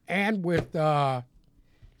Wentz and with Yeah,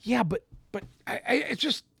 but it's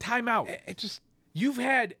just time out. You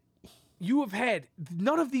have had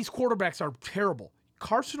none of these quarterbacks are terrible.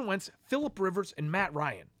 Carson Wentz, Phillip Rivers, and Matt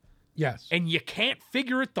Ryan. yes. And you can't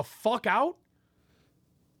figure it the fuck out?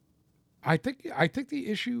 I think the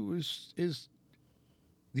issue is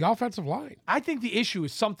the offensive line. I think the issue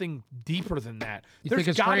is something deeper than that. You think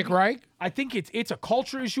it's Frank be, Reich? I think it's a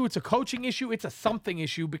culture issue, it's a coaching issue, it's a something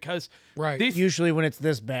issue because Right. this Usually when it's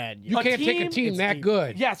this bad, You can't take a team that deep.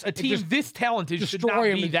 good. yes, a and team just this talented should destroy not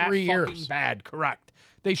 'em be in that 3 fucking years. bad. Correct.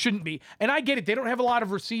 They shouldn't be. And I get it. They don't have a lot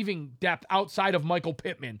of receiving depth outside of Michael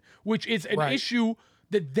Pittman, which is an Right. issue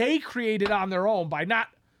that they created on their own by not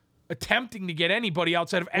attempting to get anybody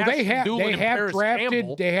outside of Ashton Dulin and Paris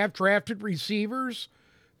Campbell. They have drafted receivers,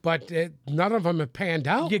 but none of them have panned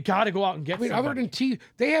out. You got to go out and get I mean, other somebody. than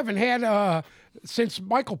they haven't had since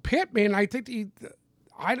Michael Pittman. I think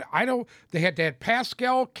I don't. They had that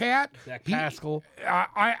Pascal cat. Zach Pascal.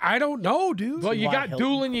 I don't know, dude. Well, you T.Y. got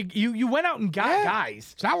Hilton. Doolin. You went out and got Yeah.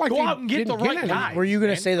 guys. It's not like go they out and get the didn't get right any. guys. Were you going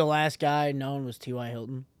man. to say the last guy known was T.Y.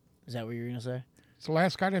 Hilton? Is that what you were going to say? It's the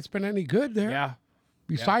last guy that's been any good there. Yeah.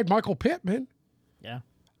 Beside Michael Pittman. Yeah.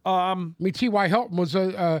 I mean, T.Y. Hilton was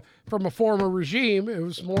from a former regime. It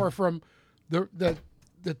was more from the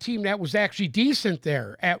team that was actually decent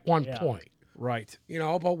there at one point. Right. You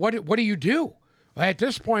know, but what do you do? At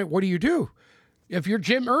this point, what do you do? If you're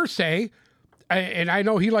Jim Irsay, and I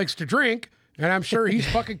know he likes to drink, and I'm sure he's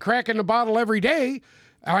fucking cracking the bottle every day,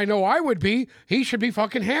 I know I would be, he should be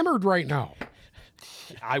fucking hammered right now.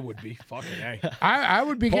 I would be fucking A. I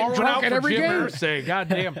would be getting Pouring drunk out at for every Jim game. Irsay,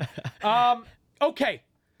 goddamn. Okay.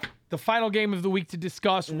 The final game of the week to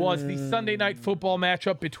discuss was the Sunday night football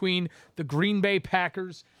matchup between the Green Bay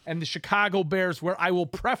Packers and the Chicago Bears, where I will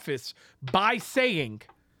preface by saying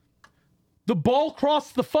the ball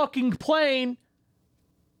crossed the fucking plane.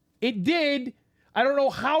 It did. I don't know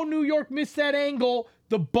how New York missed that angle.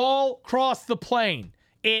 The ball crossed the plane.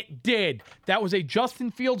 It did. That was a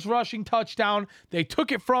Justin Fields rushing touchdown. They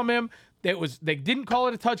took it from him. They didn't call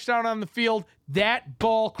it a touchdown on the field. That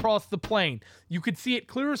ball crossed the plane. You could see it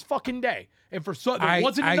clear as fucking day. And there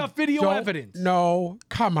wasn't enough video evidence. No,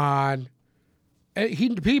 come on.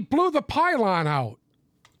 He blew the pylon out.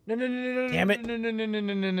 No. Damn it.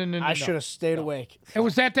 No. I should have stayed awake. It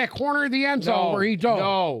was at that corner of the end zone where he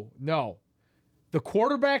dove. No. The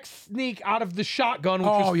quarterback sneak out of the shotgun, which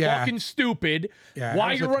was fucking stupid. Yeah, Why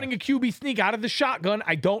that was you're a- running a QB sneak out of the shotgun,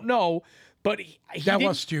 I don't know. But That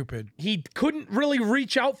was stupid. He couldn't really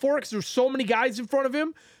reach out for it because there's so many guys in front of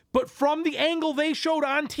him. But from the angle they showed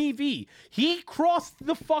on TV, he crossed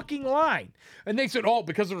the fucking line. And they said, oh,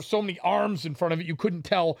 because there were so many arms in front of it, you couldn't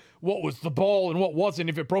tell what was the ball and what wasn't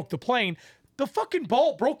if it broke the plane. The fucking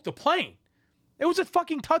ball broke the plane. It was a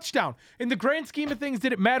fucking touchdown. In the grand scheme of things,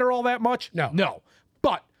 did it matter all that much? No.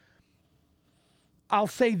 But I'll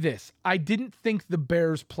say this. I didn't think the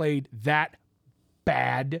Bears played that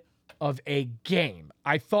bad of a game.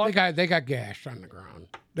 I thought They got gashed on the ground.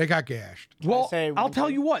 They got gashed. Well, say I'll one tell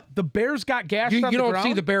thing? you what. The Bears got gashed You on the don't ground.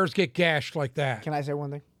 see the Bears get gashed like that. Can I say one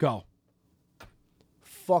thing? Go.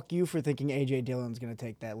 Fuck you for thinking A.J. Dillon's going to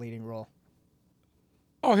take that leading role.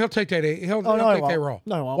 Oh, he'll take that. He'll no, he take that won't. role.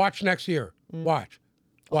 No, he won't. Watch next year. Watch.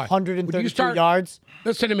 132 yards.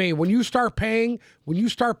 Listen to me. When you start paying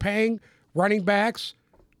running backs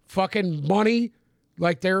fucking money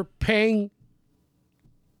like they're paying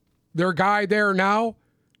their guy there now,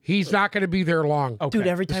 He's not going to be there long. Okay. Dude,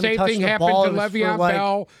 every The time he same touched thing the happened ball, to it was for, Le'Veon like,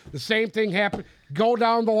 Bell. The same thing happened. Go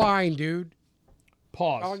down the line, dude. I'm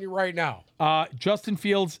Pause. telling you right now. Justin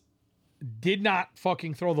Fields did not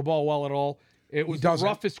fucking throw the ball well at all. It was the doesn't.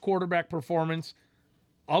 roughest quarterback performance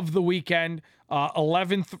of the weekend.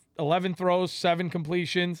 11 throws, 7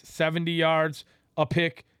 completions, 70 yards, a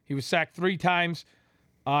pick. He was sacked 3 times.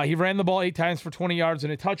 He ran the ball 8 times for 20 yards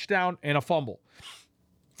and a touchdown and a fumble.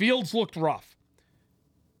 Fields looked rough.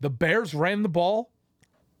 The Bears ran the ball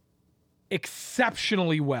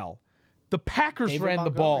exceptionally well. The Packers David ran the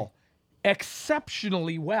Montgomery. ball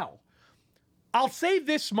exceptionally well. I'll say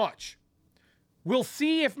this much. We'll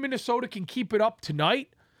see if Minnesota can keep it up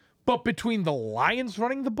tonight, but between the Lions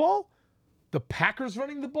running the ball, the Packers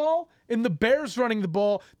running the ball, and the Bears running the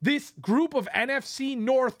ball, this group of NFC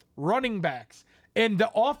North running backs and the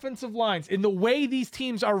offensive lines and the way these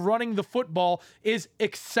teams are running the football is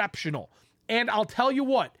exceptional. And I'll tell you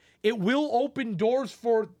what, it will open doors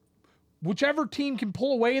for whichever team can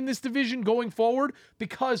pull away in this division going forward,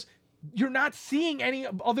 because you're not seeing any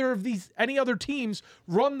other teams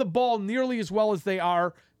run the ball nearly as well as they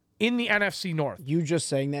are in the NFC North. You just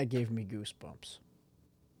saying that gave me goosebumps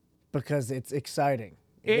because it's exciting.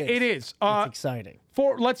 It is. It's exciting.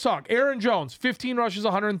 Let's talk. Aaron Jones, 15 rushes,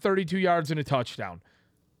 132 yards, and a touchdown.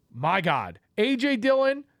 My God. A.J.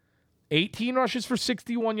 Dillon, 18 rushes for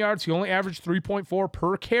 61 yards. He only averaged 3.4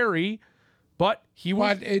 per carry, but he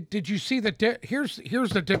was... But did you see the here's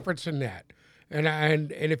the difference in that.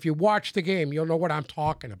 And if you watch the game, you'll know what I'm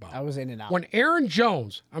talking about. I was in and out. When Aaron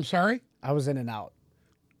Jones, I'm sorry? I was in and out.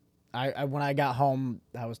 I when I got home,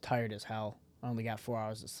 I was tired as hell. I only got 4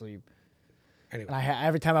 hours of sleep. Anyway. And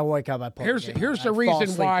every time I wake up, I pull Here's the game the on. I'd fall reason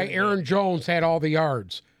asleep why in the Aaron game. Jones had all the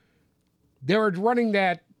yards. They were running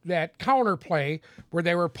that counter play where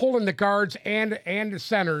they were pulling the guards and the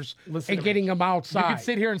centers Listen and to me. getting them You outside. can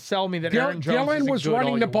sit here and sell me that Aaron Jones Dillon isn't was good all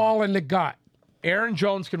running you the want. ball in the gut. Aaron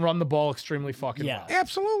Jones can run the ball extremely fucking Yeah. well.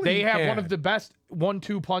 Absolutely. They he have can. one of the best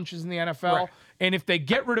 1-2 punches in the NFL. Right. And if they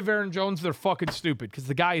get rid of Aaron Jones, they're fucking stupid because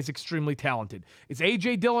the guy is extremely talented. Is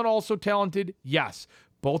A.J. Dillon also talented? Yes.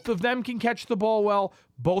 Both of them can catch the ball well.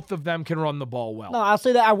 Both of them can run the ball well. No, I'll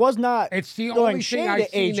say that I was not. It's the throwing only shade thing at I've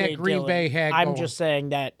seen A.J. that Green Dillon. Bay had I'm going. just saying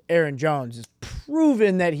that Aaron Jones is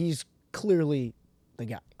proven that he's clearly the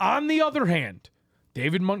guy. On the other hand,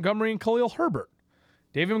 David Montgomery and Khalil Herbert.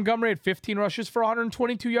 David Montgomery had 15 rushes for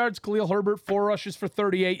 122 yards. Khalil Herbert, 4 rushes for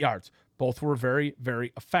 38 yards. Both were very,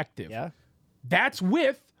 very effective. Yeah. That's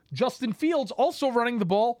with Justin Fields also running the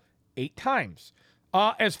ball 8 times.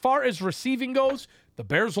 As far as receiving goes, the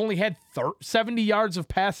Bears only had 70 yards of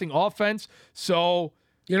passing offense, so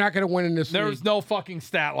You're not going to win in this there's league. no fucking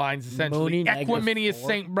stat lines, essentially. Mooney, Equiminius -4.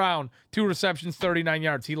 St. Brown, 2 receptions, 39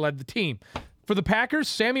 yards. He led the team. For the Packers,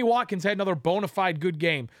 Sammy Watkins had another bona fide good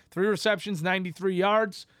game. 3 receptions, 93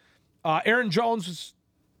 yards. Aaron Jones was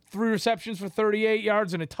 3 receptions for 38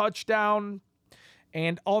 yards and a touchdown.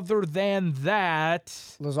 And other than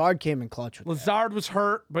that, Lazard came in clutch with that. Lazard was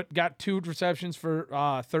hurt, but got 2 receptions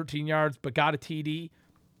for 13 yards, but got a TD.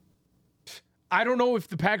 I don't know if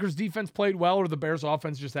the Packers defense played well or the Bears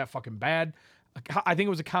offense just that fucking bad. I think it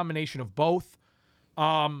was a combination of both.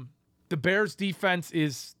 The Bears defense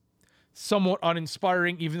is somewhat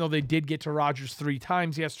uninspiring, even though they did get to Rodgers 3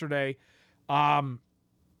 times yesterday.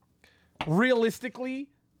 Realistically,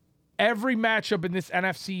 every matchup in this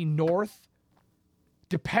NFC North,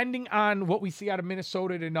 depending on what we see out of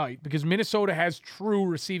Minnesota tonight, because Minnesota has true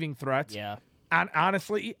receiving threats. Yeah. And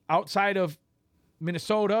honestly, outside of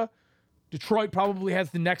Minnesota, Detroit probably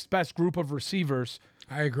has the next best group of receivers.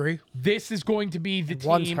 I agree. This is going to be the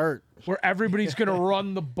One's team hurt. where everybody's going to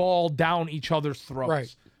run the ball down each other's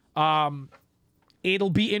throats. Right. It'll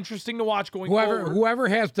be interesting to watch going forward. Whoever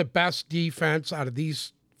has the best defense out of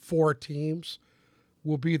these 4 teams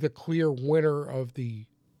will be the clear winner of the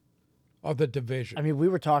division. I mean, we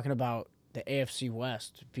were talking about the AFC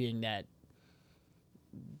West being that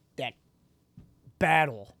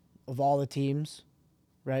battle of all the teams,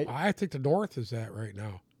 right? I think the North is that right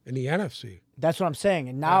now in the NFC. That's what I'm saying.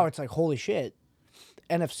 And now it's like, holy shit,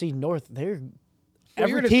 NFC North, Well,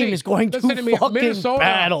 every you're gonna team see- is going to listen to me, fucking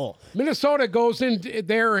battle. Minnesota goes in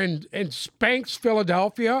there and spanks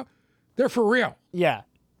Philadelphia. They're for real. Yeah.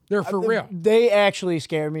 They're for real. They actually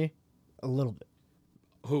scare me a little bit.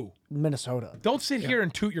 Who? Minnesota. Don't sit here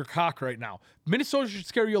and toot your cock right now. Minnesota should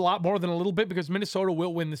scare you a lot more than a little bit because Minnesota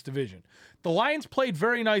will win this division. The Lions played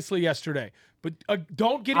very nicely yesterday, but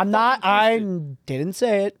don't get it I fucking twisted. didn't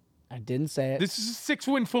say it. I didn't say it. This is a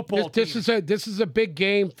 6-win football This team. is a big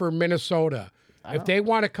game for Minnesota. If they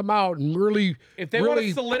want to come out and really, If they want to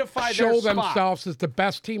really solidify their show spot. themselves as the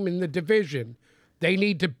best team in the division, They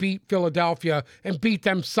need to beat Philadelphia and beat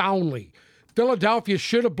them soundly. Philadelphia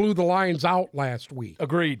should have blew the Lions out last week.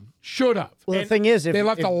 Agreed. Should have. Well, the thing is, if they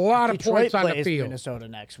left if a lot of Detroit points on the plays field. Minnesota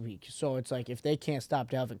next week, so it's like if they can't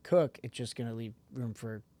stop Dalvin Cook, it's just going to leave room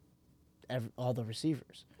for all the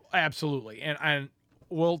receivers. Absolutely, and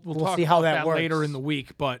we'll talk see how about that that later works. in the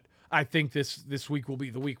week. But I think this week will be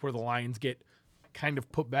the week where the Lions get kind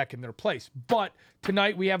of put back in their place. But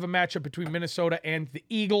tonight we have a matchup between Minnesota and the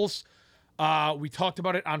Eagles. We talked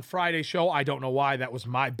about it on Friday's show. I don't know why, that was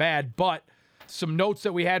my bad, but some notes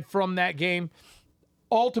that we had from that game.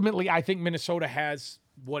 Ultimately, I think Minnesota has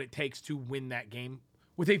what it takes to win that game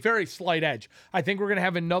with a very slight edge. I think we're going to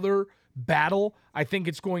have another battle. I think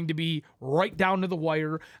it's going to be right down to the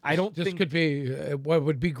wire. I don't This think could be what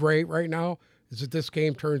would be great right now is that this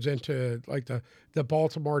game turns into like the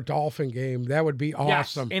Baltimore Dolphin game. That would be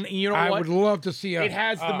awesome. And you know I what? would love to see It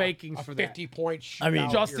has the makings a for that. 50-point shootout. I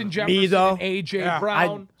mean, Justin here. Jefferson though, and A.J. Yeah,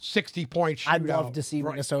 Brown. 60-point shootout. I'd love to see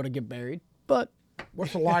Minnesota get buried, but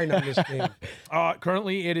What's the line on this game?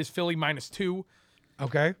 Currently, it is Philly -2.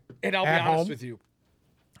 Okay. And I'll be At honest home? with you.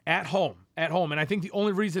 At home. And I think the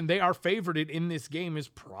only reason they are favored in this game is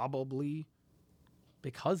probably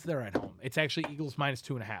because they're at home. It's actually Eagles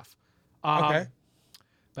 -2.5. Okay.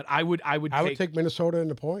 But I would take Minnesota in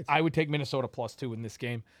the points. I would take Minnesota +2 in this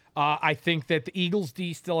game. I think that the Eagles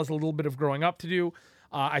D still has a little bit of growing up to do.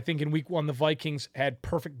 I think in week 1, the Vikings had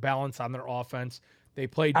perfect balance on their offense. They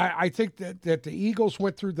played. I think that the Eagles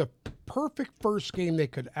went through the perfect first game they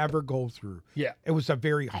could ever go through. Yeah. It was a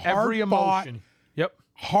very hard every fought, emotion. Yep.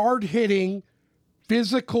 hard-hitting,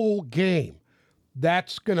 physical game.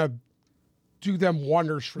 That's going to do them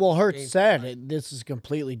wonders for well, the Hurts game. said this is a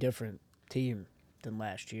completely different team than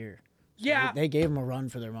last year. So Yeah. they gave them a run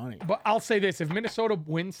for their money. But I'll say this: if Minnesota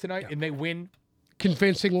wins tonight and they win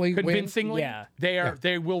Convincingly win. convincingly, Yeah.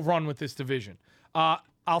 they will run with this division.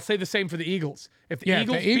 I'll say the same for the Eagles. If the Yeah, if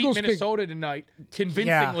the Eagles Eagles beat can- Minnesota tonight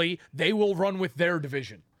convincingly, they will run with their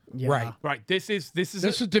division. Yeah. Right. Right. This is This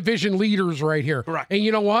is division leaders right here. Correct. And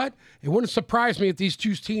you know what? It wouldn't surprise me if these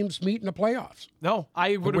two teams meet in the playoffs. no. I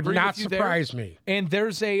would, It would agree not with you surprise there. me. And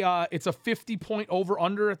there's it's a 50-point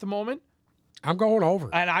over/under at the moment, I'm going over.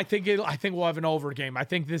 and I think we'll have an over game. I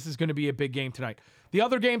think this is going to be a big game tonight. The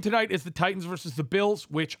other game tonight is the Titans versus the Bills,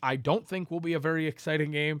 which I don't think will be a very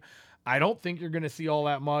exciting game. I don't think you're going to see all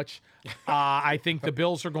that much. I think the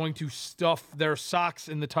Bills are going to stuff their socks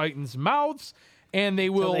in the Titans' mouths, and they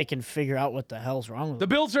will. So they can figure out what the hell's wrong with The them.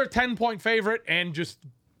 Bills are a 10-point favorite, and just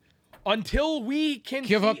until we can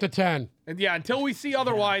Give see, up the 10. and yeah, until we see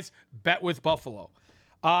otherwise, bet with Buffalo.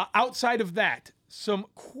 Outside of that, some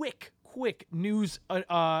quick news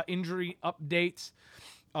injury updates.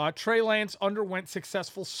 Trey Lance underwent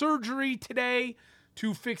successful surgery today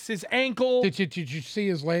to fix his ankle. Did you see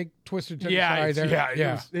his leg twisted to the Yeah, side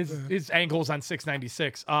there? his ankle was on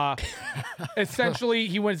 696. Essentially,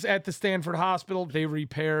 he was at the Stanford hospital. They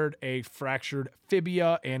repaired a fractured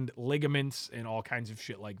fibula and ligaments and all kinds of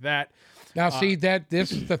shit like that. Now, see,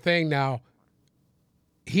 this is the thing now.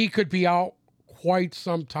 He could be out quite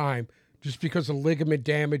some time just because of ligament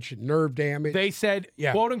damage and nerve damage. They said,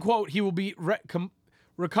 Yeah. quote unquote, he will be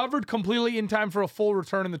recovered completely in time for a full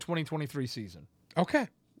return in the 2023 season. Okay.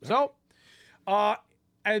 So,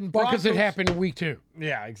 and Well, because it Broncos- happened in week 2.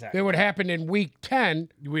 Yeah, If exactly. it would happen in week 10,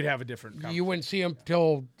 We'd have a different conversation. you wouldn't see him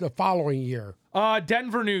till the following year.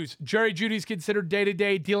 Denver news. Jerry Jeudy's considered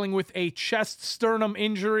day-to-day, dealing with a chest sternum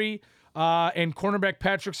injury. And cornerback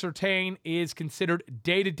Patrick Surtain is considered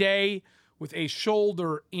day-to-day with a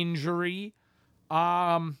shoulder injury.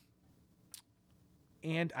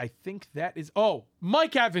 And I think that is... Oh,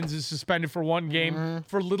 Mike Evans is suspended for 1 game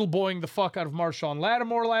for little boying the fuck out of Marshawn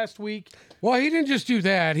Lattimore last week. Well, he didn't just do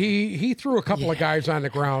that. He threw a couple of guys on the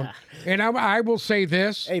ground. And I will say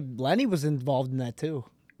this. Hey, Lenny was involved in that too.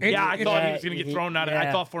 Yeah, I thought he Yeah, was going to get he- thrown out. I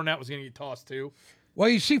yeah. thought Fournette was going to get tossed too. Well,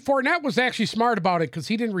 you see, Fournette was actually smart about it because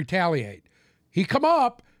he didn't retaliate. He come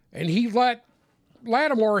up and he let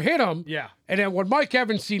Lattimore hit him. Yeah. And then when Mike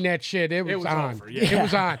Evans seen that shit, it was on. over, yeah. It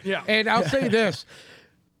was on. Yeah. And I'll say this.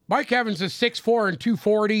 Mike Evans is 6'4" and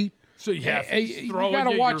 240. So yeah, You got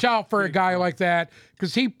to watch out for a guy like that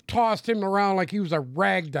because he tossed him around like he was a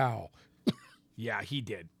rag doll. Yeah, he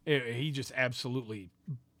did. He just absolutely,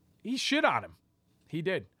 he shit on him. He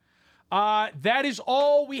did. That is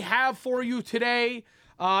all we have for you today.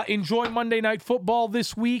 Enjoy Monday Night Football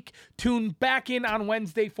this week. Tune back in on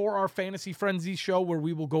Wednesday for our Fantasy Frenzy show where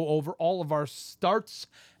we will go over all of our starts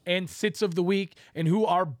and sits of the week and who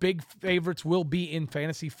our big favorites will be in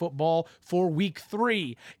fantasy football for week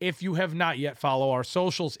 3. If you have not yet, follow our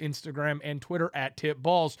socials, Instagram and Twitter at Tip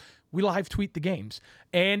Balls. we live tweet the games.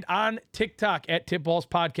 And on TikTok at Tipballs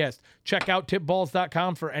Podcast. Check out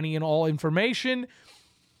tipballs.com for any and all information.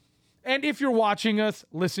 And if you're watching us,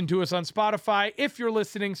 listen to us on Spotify. If you're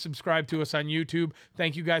listening, subscribe to us on YouTube.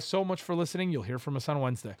 Thank you guys so much for listening. You'll hear from us on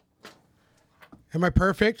Wednesday. Am I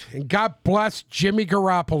perfect? And God bless Jimmy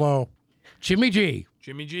Garoppolo. Jimmy G.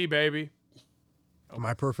 Jimmy G, baby. Am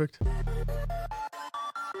I perfect?